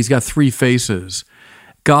 beautifully, he's got three faces.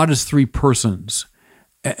 God is three persons.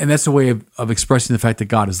 And that's a way of expressing the fact that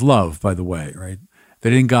God is love, by the way, right?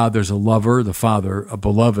 That in God there's a lover, the Father, a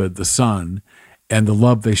beloved, the Son, and the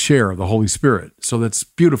love they share, the Holy Spirit. So that's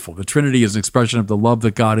beautiful. The Trinity is an expression of the love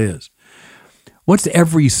that God is. What's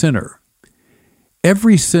every sinner?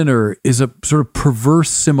 Every sinner is a sort of perverse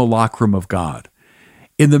simulacrum of God.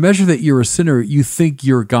 In the measure that you're a sinner, you think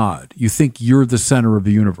you're God. You think you're the center of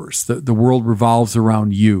the universe. The world revolves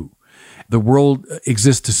around you. The world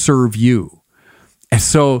exists to serve you. And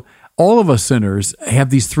so all of us sinners have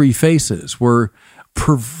these three faces. We're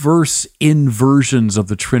perverse inversions of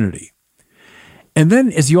the Trinity. And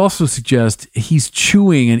then, as you also suggest, he's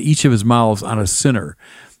chewing in each of his mouths on a sinner.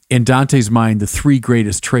 In Dante's mind, the three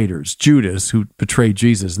greatest traitors, Judas, who betrayed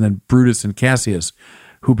Jesus, and then Brutus and Cassius,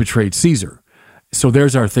 who betrayed Caesar. So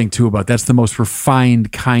there's our thing, too, about that's the most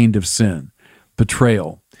refined kind of sin,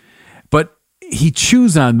 betrayal. But he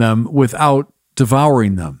chews on them without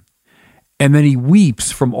devouring them. And then he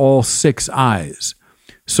weeps from all six eyes.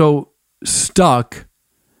 So stuck,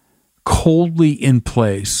 coldly in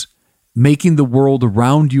place, making the world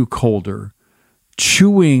around you colder,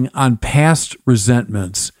 chewing on past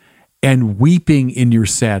resentments, and weeping in your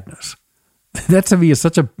sadness. That to me is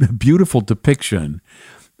such a beautiful depiction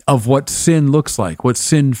of what sin looks like, what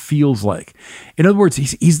sin feels like. In other words,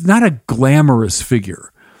 he's not a glamorous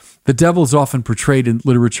figure. The devil is often portrayed in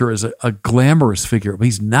literature as a glamorous figure, but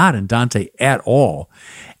he's not in Dante at all.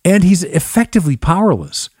 And he's effectively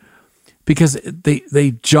powerless because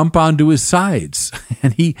they jump onto his sides,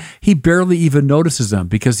 and he barely even notices them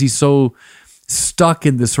because he's so stuck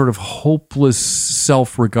in this sort of hopeless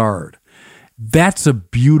self-regard. That's a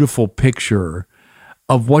beautiful picture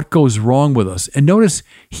of what goes wrong with us. And notice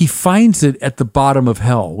he finds it at the bottom of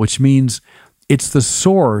hell, which means it's the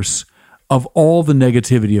source of all the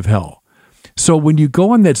negativity of hell. So when you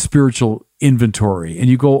go on that spiritual inventory and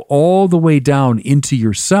you go all the way down into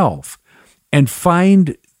yourself and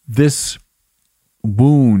find this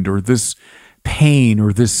wound or this pain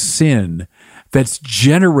or this sin that's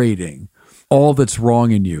generating all that's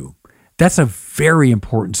wrong in you, that's a very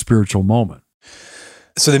important spiritual moment.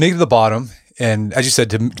 So they make it to the bottom, and as you said,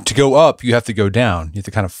 to go up, you have to go down. You have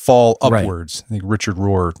to kind of fall upwards. Right. I think Richard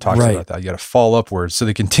Rohr talks about that. You got to fall upwards. So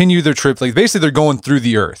they continue their trip. Like basically, they're going through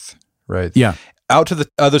the earth, right? Yeah, out to the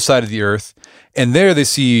other side of the earth, and there they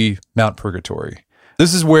see Mount Purgatory.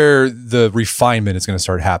 This is where the refinement is going to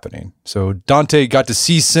start happening. So Dante got to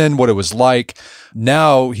see sin, what it was like.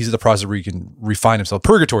 Now he's in the process where he can refine himself.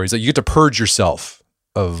 Purgatory is that you get to purge yourself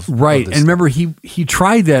of right. Of and remember, he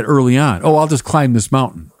tried that early on. Oh, I'll just climb this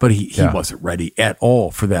mountain. But he wasn't ready at all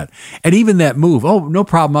for that. And even that move, oh, no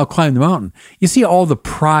problem, I'll climb the mountain. You see all the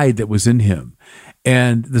pride that was in him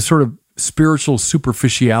and the sort of spiritual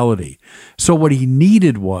superficiality. So what he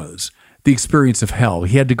needed was the experience of hell.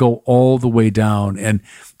 He had to go all the way down and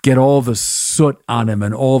get all the soot on him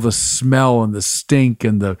and all the smell and the stink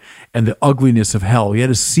and the ugliness of hell. He had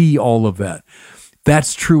to see all of that.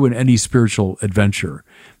 That's true in any spiritual adventure.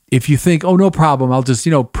 If you think, oh, no problem, I'll just,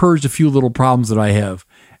 purge a few little problems that I have,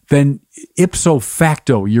 then ipso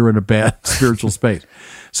facto, you're in a bad spiritual space.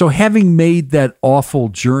 So having made that awful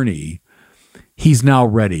journey, he's now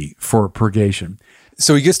ready for purgation.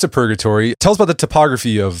 So he gets to Purgatory. Tell us about the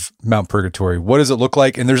topography of Mount Purgatory. What does it look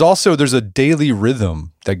like? And there's a daily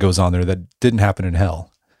rhythm that goes on there that didn't happen in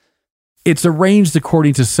hell. It's arranged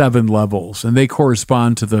according to 7 levels, and they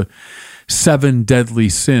correspond to the 7 deadly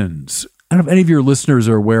sins. I don't know if any of your listeners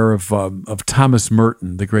are aware of Thomas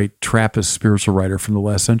Merton, the great Trappist spiritual writer from the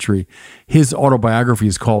last century. His autobiography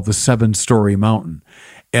is called The 7-Story Mountain.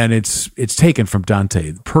 And it's taken from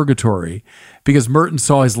Dante, purgatory, because Merton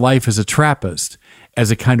saw his life as a Trappist, as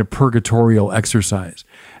a kind of purgatorial exercise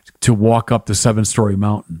to walk up the 7-story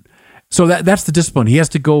mountain. So that's the discipline. He has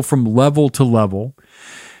to go from level to level.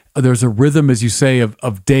 There's a rhythm, as you say,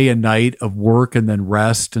 of day and night, of work and then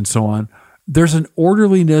rest and so on. There's an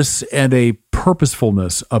orderliness and a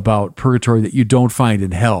purposefulness about purgatory that you don't find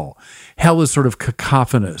in hell. Hell is sort of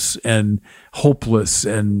cacophonous and hopeless,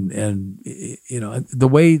 and the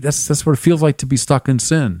way that's what it feels like to be stuck in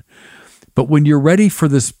sin. But when you're ready for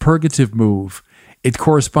this purgative move, it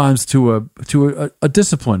corresponds to a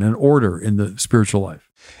discipline and order in the spiritual life.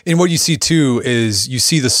 And what you see too is you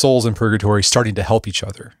see the souls in purgatory starting to help each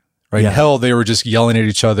other. Right? Yeah. In hell, they were just yelling at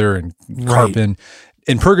each other and carping. Right.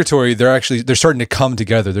 In purgatory, they're starting to come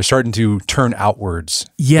together. They're starting to turn outwards.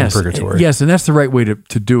 Yes, in purgatory. Yes, and that's the right way to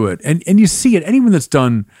do it. And you see it. Anyone that's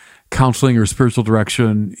done counseling or spiritual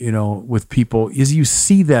direction, with people, is you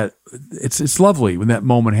see that it's lovely when that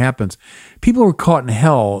moment happens. People who are caught in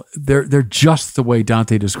hell, they're just the way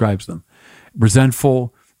Dante describes them: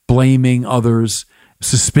 resentful, blaming others,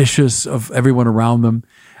 suspicious of everyone around them,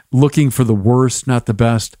 looking for the worst, not the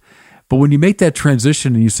best. But when you make that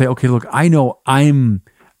transition and you say, okay, look, I know I'm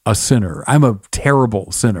a sinner. I'm a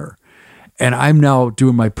terrible sinner. And I'm now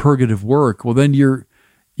doing my purgative work. Well, then your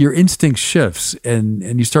instinct shifts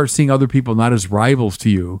and you start seeing other people not as rivals to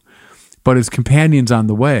you, but as companions on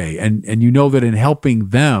the way. And you know that in helping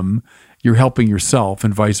them, you're helping yourself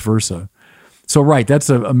and vice versa. So, right, that's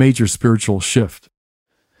a major spiritual shift.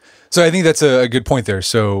 So I think that's a good point there.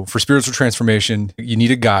 So for spiritual transformation, you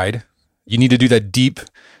need a guide. You need to do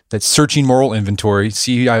that searching moral inventory,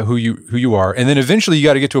 see who you are. And then eventually you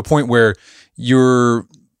got to get to a point where you're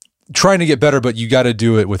trying to get better, but you got to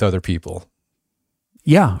do it with other people.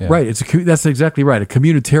 Yeah. Right. That's exactly right. A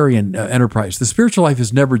communitarian enterprise. The spiritual life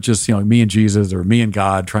is never just, me and Jesus or me and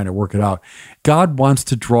God trying to work it out. God wants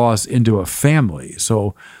to draw us into a family.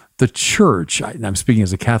 So the church, I'm speaking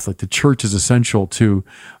as a Catholic, the church is essential to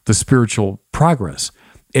the spiritual progress.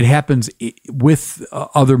 It happens with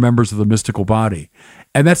other members of the mystical body.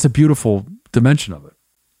 And that's a beautiful dimension of it.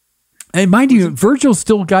 And mind you, Virgil's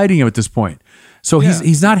still guiding him at this point. So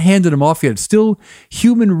he's not handed him off yet. It's still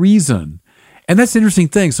human reason. And that's the interesting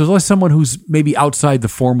thing. So there's always someone who's maybe outside the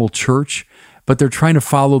formal church, but they're trying to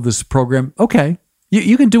follow this program. Okay,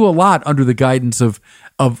 you can do a lot under the guidance of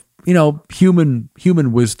human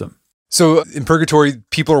wisdom. So in purgatory,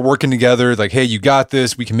 people are working together like, hey, you got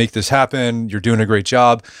this. We can make this happen. You're doing a great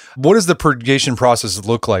job. What does the purgation process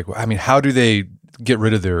look like? I mean, how do they get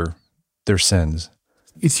rid of their sins?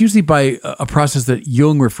 It's usually by a process that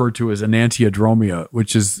Jung referred to as enantiodromia,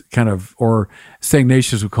 which is kind of, or St.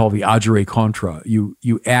 Ignatius would call the agere contra. You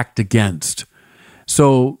act against.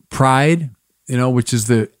 So pride, which is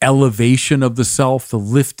the elevation of the self, the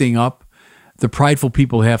lifting up. The prideful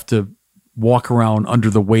people have to walk around under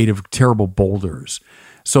the weight of terrible boulders.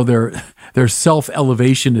 So their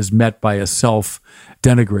self-elevation is met by a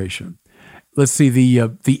self-denigration. Let's see,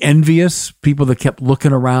 the envious, people that kept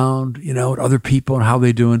looking around, at other people and how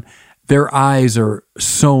they're doing, their eyes are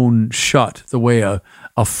sewn shut the way a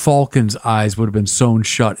falcon's eyes would have been sewn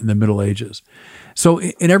shut in the Middle Ages. So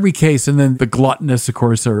in every case, and then the gluttonous, of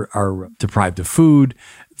course, are deprived of food.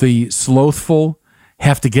 The slothful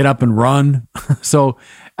have to get up and run. So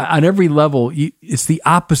on every level, it's the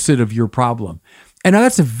opposite of your problem. And now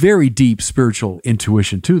that's a very deep spiritual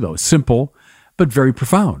intuition too, though. It's simple, but very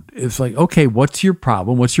profound. It's like, okay, what's your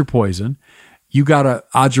problem? What's your poison? You got to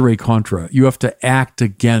agere contra. You have to act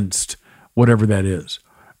against whatever that is.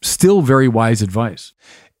 Still very wise advice.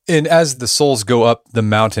 And as the souls go up the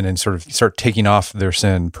mountain and sort of start taking off their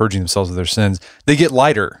sin, purging themselves of their sins, they get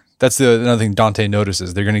lighter. That's another thing Dante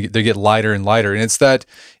notices. They get lighter and lighter, and it's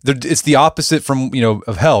the opposite from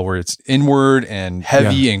of hell, where it's inward and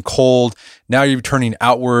heavy and cold. Now you're turning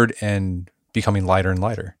outward and becoming lighter and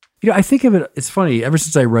lighter. I think of it. It's funny. Ever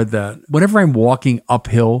since I read that, whenever I'm walking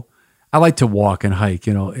uphill, I like to walk and hike.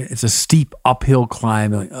 It's a steep uphill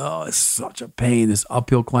climb. Like, oh, it's such a pain, this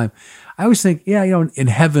uphill climb. I always think, in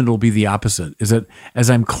heaven it'll be the opposite. Is that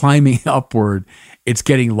as I'm climbing upward, it's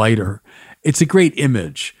getting lighter. It's a great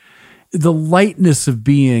image. The lightness of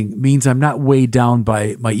being means I'm not weighed down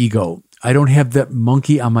by my ego. I don't have that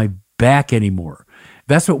monkey on my back anymore.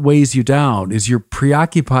 That's what weighs you down, is you're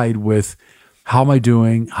preoccupied with, how am I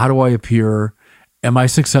doing? How do I appear? Am I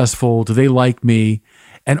successful? Do they like me?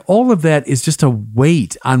 And all of that is just a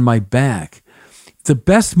weight on my back. The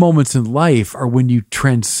best moments in life are when you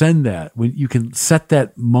transcend that, when you can set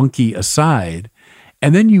that monkey aside,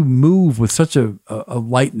 and then you move with such a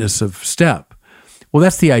lightness of step. Well,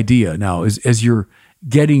 that's the idea now, is as you're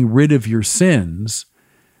getting rid of your sins,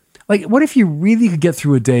 Like, what if you really could get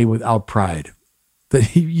through a day without pride?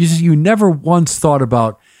 That you never once thought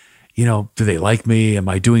about, do they like me? Am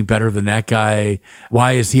I doing better than that guy?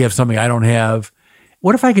 Why does he have something I don't have?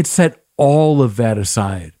 What if I could set all of that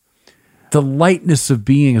aside? The lightness of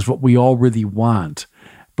being is what we all really want,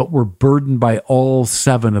 but we're burdened by all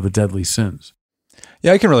 7 of the deadly sins.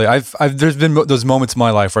 Yeah, I can really. There's been those moments in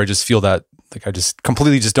my life where I just feel that, like, I just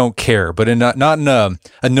completely just don't care, but not in a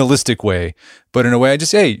nihilistic way, but in a way I'm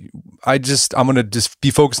going to just be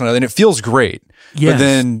focused on it, and it feels great. Yes. But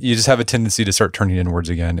then you just have a tendency to start turning inwards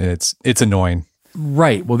again, and it's annoying.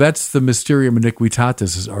 Right. Well, that's the mysterium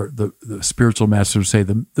iniquitatis, as the spiritual masters say,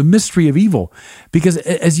 the mystery of evil. Because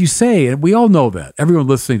as you say, and we all know that, everyone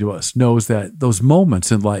listening to us knows that those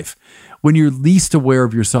moments in life, when you're least aware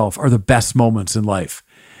of yourself, are the best moments in life.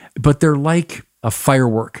 But they're like a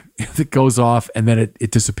firework that goes off and then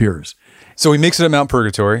it disappears. So he makes it at Mount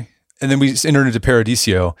Purgatory, and then we enter into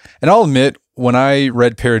Paradiso. And I'll admit, when I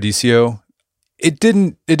read Paradiso, it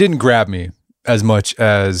didn't grab me as much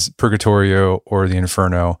as Purgatorio or the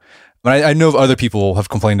Inferno. But I know other people have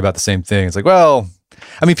complained about the same thing. It's like, well,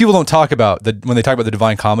 I mean, people don't talk about when they talk about the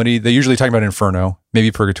Divine Comedy, they usually talk about Inferno,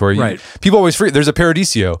 maybe Purgatory. Right. People always forget there's a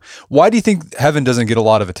Paradiso. Why do you think heaven doesn't get a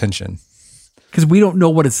lot of attention? Because we don't know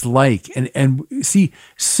what it's like. And see,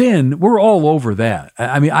 sin, we're all over that.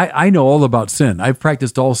 I mean, I know all about sin. I've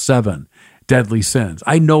practiced all 7 deadly sins.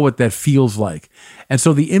 I know what that feels like. And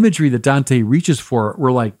so the imagery that Dante reaches for,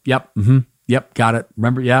 we're like, yep, yep, got it.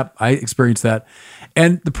 Remember, yep, I experienced that.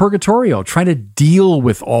 And the Purgatorio, trying to deal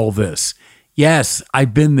with all this. Yes,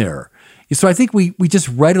 I've been there. So I think we just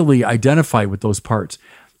readily identify with those parts.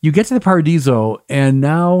 You get to the Paradiso, and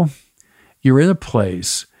now you're in a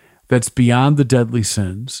place that's beyond the deadly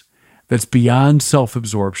sins, that's beyond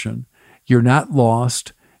self-absorption. You're not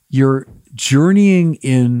lost. You're journeying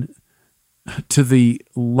in to the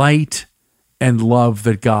light and love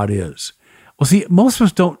that God is. Well, see, most of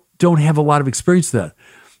us don't have a lot of experience of that.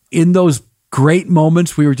 In those great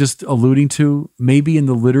moments we were just alluding to, maybe in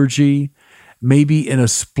the liturgy, maybe in a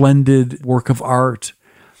splendid work of art,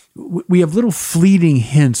 we have little fleeting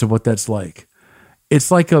hints of what that's like. It's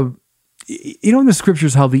like in the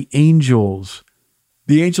scriptures, how the angels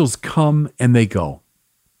come and they go.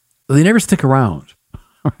 They never stick around.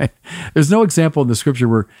 Right? There's no example in the scripture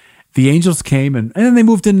where the angels came and then they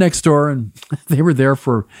moved in next door and they were there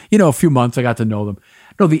for, a few months. I got to know them.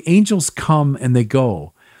 No, the angels come and they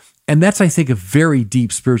go. And that's, I think, a very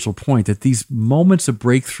deep spiritual point, that these moments of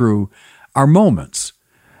breakthrough are moments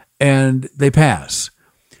and they pass.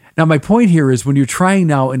 Now, my point here is when you're trying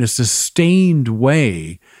now in a sustained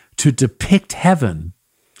way to depict heaven,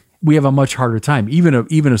 we have a much harder time. Even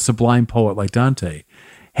a sublime poet like Dante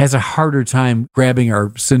has a harder time grabbing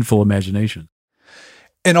our sinful imagination.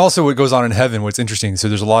 And also what goes on in heaven, what's interesting, so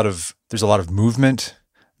there's a lot of movement,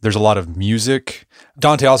 there's a lot of music.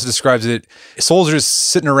 Dante also describes it, souls are just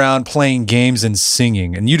sitting around playing games and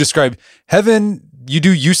singing. And you describe heaven, you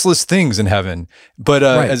do useless things in heaven. But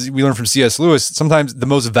right. As we learn from C.S. Lewis, sometimes the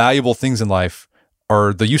most valuable things in life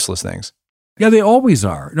are the useless things. Yeah, they always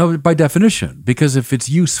are. No, by definition, because if it's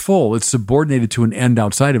useful, it's subordinated to an end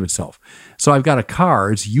outside of itself. So I've got a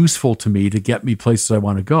car, it's useful to me to get me places I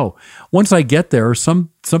want to go. Once I get there,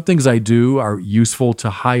 some things I do are useful to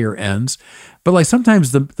higher ends. But like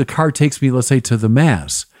sometimes the car takes me, let's say, to the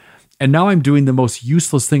Mass. And now I'm doing the most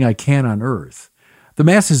useless thing I can on earth. The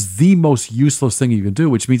Mass is the most useless thing you can do,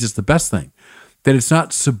 which means it's the best thing. That it's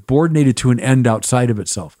not subordinated to an end outside of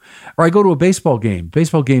itself. Or I go to a baseball game.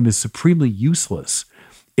 Baseball game is supremely useless.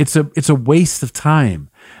 It's a waste of time.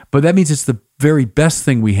 But that means it's the very best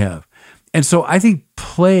thing we have. And so I think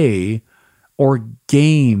play or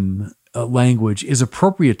game language is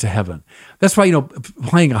appropriate to heaven. That's why,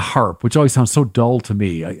 playing a harp, which always sounds so dull to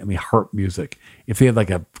me. I mean, harp music, if they had like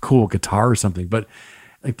a cool guitar or something, but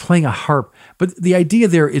like playing a harp. But the idea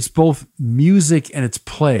there, it's both music and it's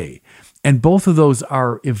play. And both of those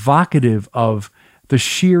are evocative of the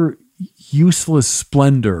sheer useless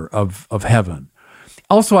splendor of heaven.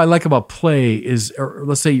 Also, I like about play is, or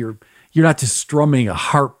let's say you're not just strumming a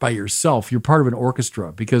harp by yourself. You're part of an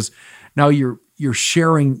orchestra because now you're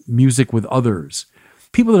sharing music with others.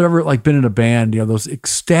 People that have ever been in a band, those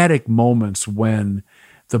ecstatic moments when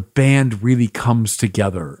the band really comes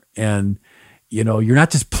together and you're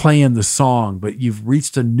not just playing the song, but you've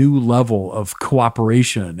reached a new level of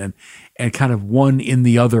cooperation and kind of one in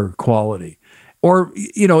the other quality. Or,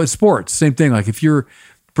 in sports, same thing. Like if you're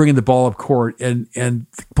bringing the ball up court and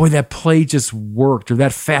boy, that play just worked, or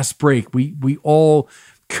that fast break, we all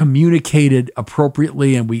communicated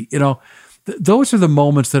appropriately. And those are the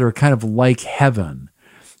moments that are kind of like heaven.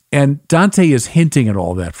 And Dante is hinting at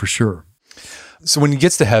all that for sure. So when he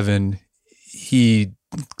gets to heaven, he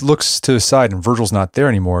looks to his side and Virgil's not there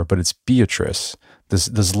anymore, but it's Beatrice,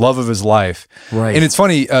 this love of his life. Right. And it's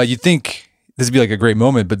funny, you'd think this would be like a great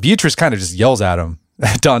moment, but Beatrice kind of just yells at him.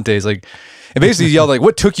 Dante's like, and basically yelled like,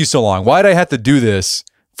 what took you so long? Why did I have to do this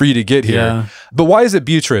for you to get here? Yeah. But why is it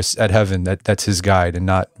Beatrice at heaven that's his guide and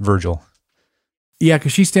not Virgil? Yeah,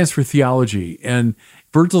 because she stands for theology, and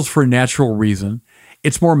Virgil's for a natural reason.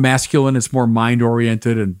 It's more masculine, it's more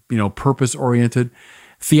mind-oriented and, purpose-oriented.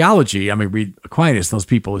 Theology, I mean, read Aquinas and those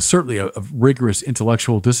people, is certainly a rigorous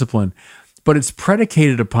intellectual discipline, but it's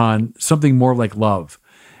predicated upon something more like love,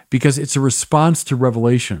 because it's a response to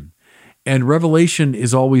revelation. And revelation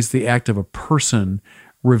is always the act of a person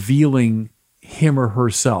revealing him or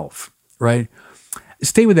herself, right?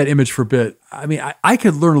 Stay with that image for a bit. I mean, I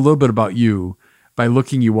could learn a little bit about you by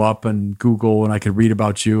looking you up on Google, and I could read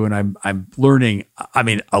about you, and I'm learning,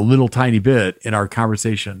 a little tiny bit in our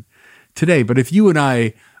conversation today. But if you and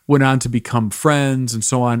I went on to become friends and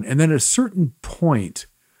so on, and then at a certain point,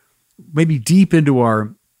 maybe deep into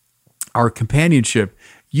our companionship,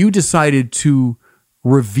 you decided to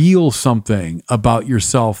reveal something about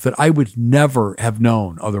yourself that I would never have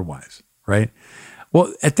known otherwise, right?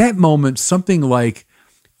 Well, at that moment, something like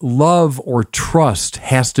love or trust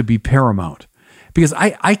has to be paramount, because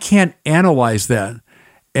I can't analyze that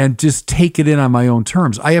and just take it in on my own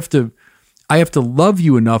terms. I have to love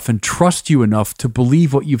you enough and trust you enough to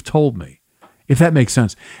believe what you've told me, if that makes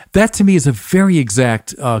sense. That to me is a very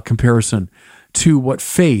exact comparison to what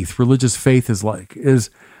religious faith is like. Is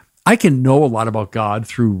I can know a lot about God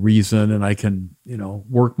through reason, and I can,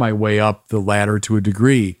 work my way up the ladder to a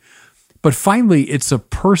degree. But finally, it's a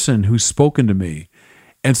person who's spoken to me.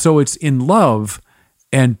 And so it's in love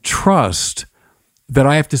and trust that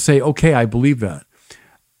I have to say, okay, I believe that.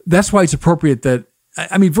 That's why it's appropriate that,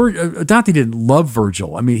 Dante didn't love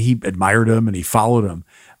Virgil. He admired him and he followed him,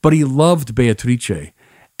 but he loved Beatrice.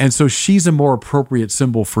 And so she's a more appropriate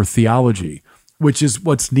symbol for theology, which is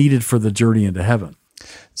what's needed for the journey into heaven.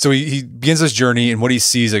 So he begins this journey, and what he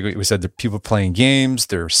sees, like we said, there are people playing games,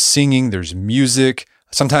 they're singing, there's music.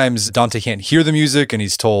 Sometimes Dante can't hear the music, and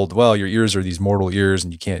he's told, well, your ears are these mortal ears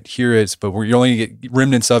and you can't hear it, but you only get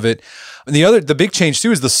remnants of it. And the big change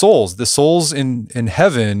too is the souls. The souls in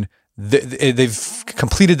heaven, they've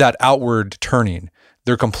completed that outward turning.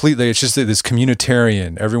 They're completely, it's just this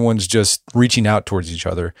communitarian. Everyone's just reaching out towards each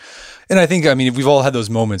other. And I think, we've all had those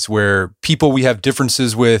moments where people we have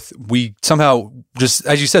differences with, we somehow just,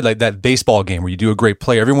 as you said, like that baseball game where you do a great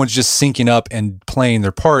play, everyone's just syncing up and playing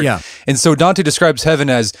their part. Yeah. And so Dante describes heaven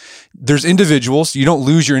as there's individuals. You don't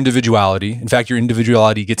lose your individuality. In fact, your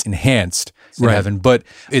individuality gets enhanced in heaven, but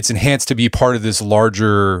it's enhanced to be part of this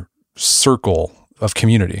larger circle of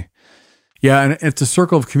community. Yeah, and it's a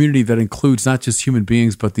circle of community that includes not just human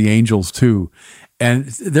beings, but the angels too. And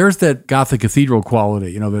there's that Gothic cathedral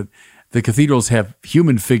quality, that the cathedrals have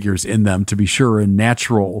human figures in them, to be sure, and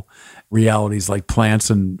natural realities like plants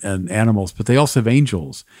and animals, but they also have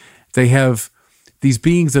angels. They have these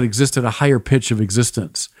beings that exist at a higher pitch of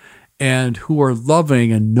existence and who are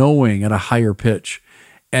loving and knowing at a higher pitch.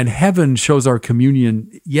 And heaven shows our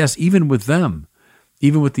communion, yes, even with them,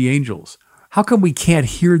 even with the angels. How come we can't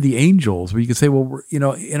hear the angels? Where you can say, well,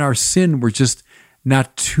 in our sin, we're just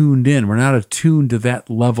not tuned in. We're not attuned to that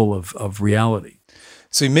level of reality.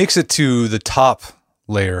 So he makes it to the top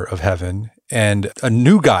layer of heaven, and a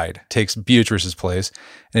new guide takes Beatrice's place,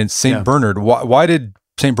 and it's St. Bernard. Why did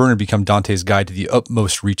St. Bernard become Dante's guide to the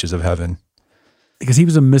utmost reaches of heaven? Because he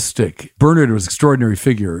was a mystic. Bernard was an extraordinary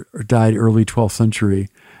figure, died early 12th century.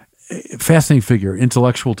 Fascinating figure,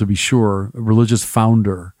 intellectual to be sure, a religious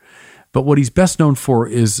founder. But what he's best known for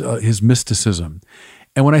is his mysticism.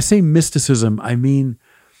 And when I say mysticism, I mean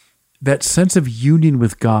that sense of union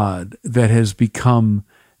with God that has become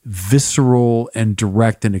visceral and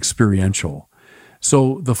direct and experiential.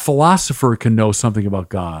 So the philosopher can know something about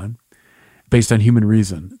God based on human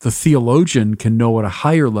reason. The theologian can know at a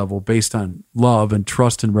higher level based on love and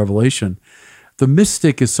trust and revelation. The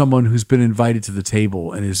mystic is someone who's been invited to the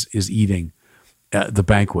table and is eating at the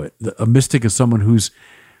banquet. A mystic is someone who's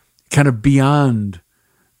kind of beyond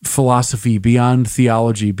philosophy, beyond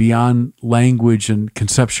theology, beyond language and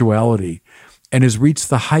conceptuality, and has reached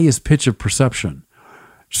the highest pitch of perception.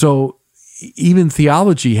 So even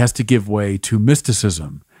theology has to give way to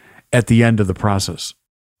mysticism at the end of the process.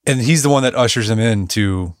 And he's the one that ushers him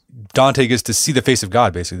into, Dante gets to see the face of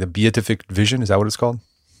God, basically, the beatific vision. Is that what it's called?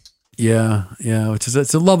 Yeah,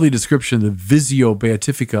 it's a lovely description, the visio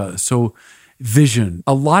beatifica. So vision.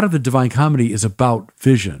 A lot of the Divine Comedy is about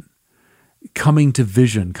vision. Coming to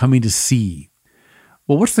see.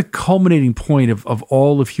 well, what's the culminating point of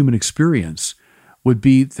all of human experience would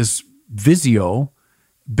be this visio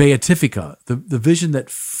beatifica, the vision that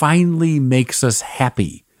finally makes us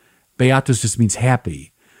happy. Beatus just means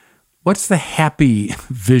happy. What's the happy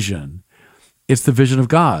vision? It's the vision of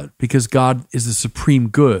God, because God is the supreme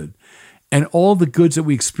good. And all the goods that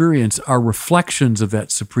we experience are reflections of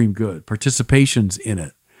that supreme good, participations in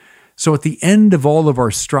it. So at the end of all of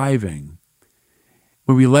our striving,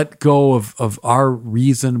 when we let go of our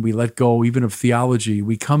reason, we let go even of theology,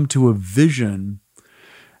 we come to a vision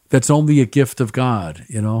that's only a gift of God,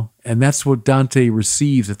 and that's what Dante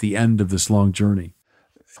receives at the end of this long journey.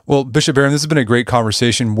 Well, Bishop Barron, this has been a great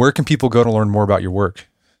conversation. Where can people go to learn more about your work?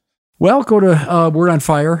 Well, go to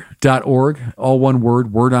wordonfire.org, all one word,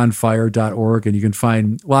 wordonfire.org, and you can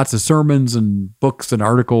find lots of sermons and books and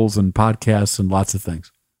articles and podcasts and lots of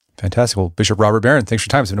things. Fantastic. Well, Bishop Robert Barron, thanks for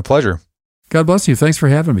your time. It's been a pleasure. God bless you. Thanks for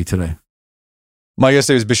having me today. My guest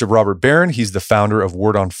today is Bishop Robert Barron. He's the founder of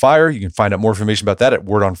Word on Fire. You can find out more information about that at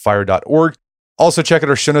wordonfire.org. Also, check out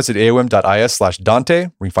our show notes at aom.is/Dante,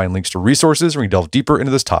 where you can find links to resources where you delve deeper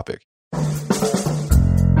into this topic.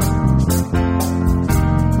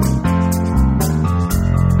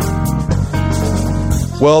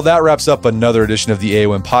 Well, that wraps up another edition of the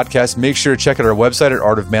AOM podcast. Make sure to check out our website at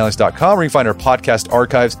artofmanliness.com, where you can find our podcast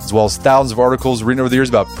archives, as well as thousands of articles written over the years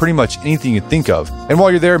about pretty much anything you can think of. And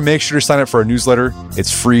while you're there, make sure to sign up for our newsletter.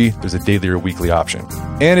 It's free. There's a daily or weekly option.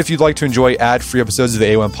 And if you'd like to enjoy ad-free episodes of the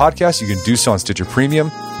AOM podcast, you can do so on Stitcher Premium.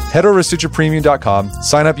 Head over to StitcherPremium.com,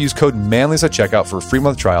 sign up, use code MANLINESS at checkout for a free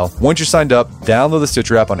month trial. Once you're signed up, download the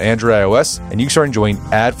Stitcher app on Android and iOS, and you can start enjoying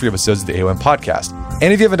ad-free episodes of the AOM podcast.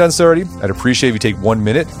 And if you haven't done so already, I'd appreciate if you take 1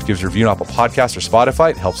 minute to give us a review on Apple Podcasts or Spotify.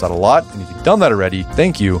 It helps out a lot. And if you've done that already,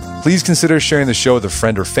 thank you. Please consider sharing the show with a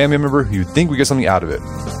friend or family member who you think would get something out of it.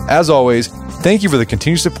 As always, thank you for the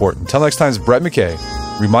continued support. Until next time, it's Brett McKay,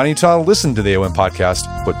 reminding you to not listen to the AOM podcast,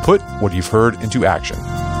 but put what you've heard into action.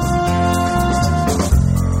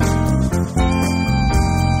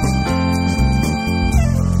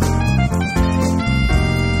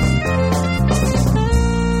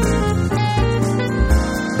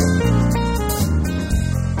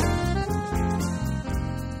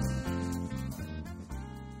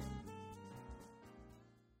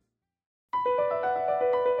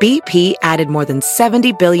 BP added more than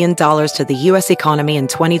 $70 billion to the U.S. economy in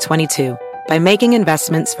 2022 by making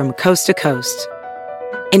investments from coast to coast.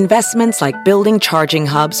 Investments like building charging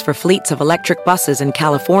hubs for fleets of electric buses in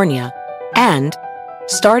California and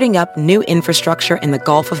starting up new infrastructure in the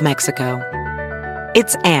Gulf of Mexico.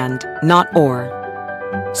 It's and, not or.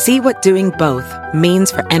 See what doing both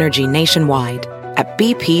means for energy nationwide at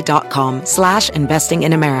bp.com/investing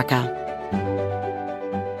in America.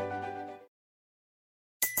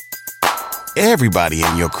 Everybody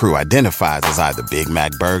in your crew identifies as either Big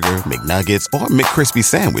Mac Burger, McNuggets, or McCrispy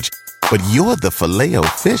Sandwich. But you're the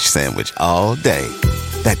Filet-O-Fish Sandwich all day.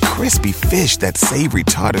 That crispy fish, that savory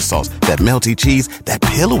tartar sauce, that melty cheese, that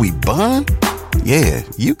pillowy bun. Yeah,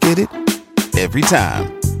 you get it. Every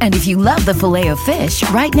time. And if you love the Filet-O-Fish,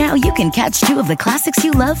 right now you can catch 2 of the classics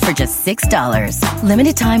you love for just $6.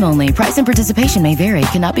 Limited time only. Price and participation may vary.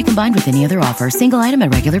 Cannot be combined with any other offer. Single item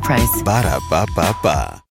at regular price.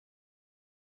 Ba-da-ba-ba-ba.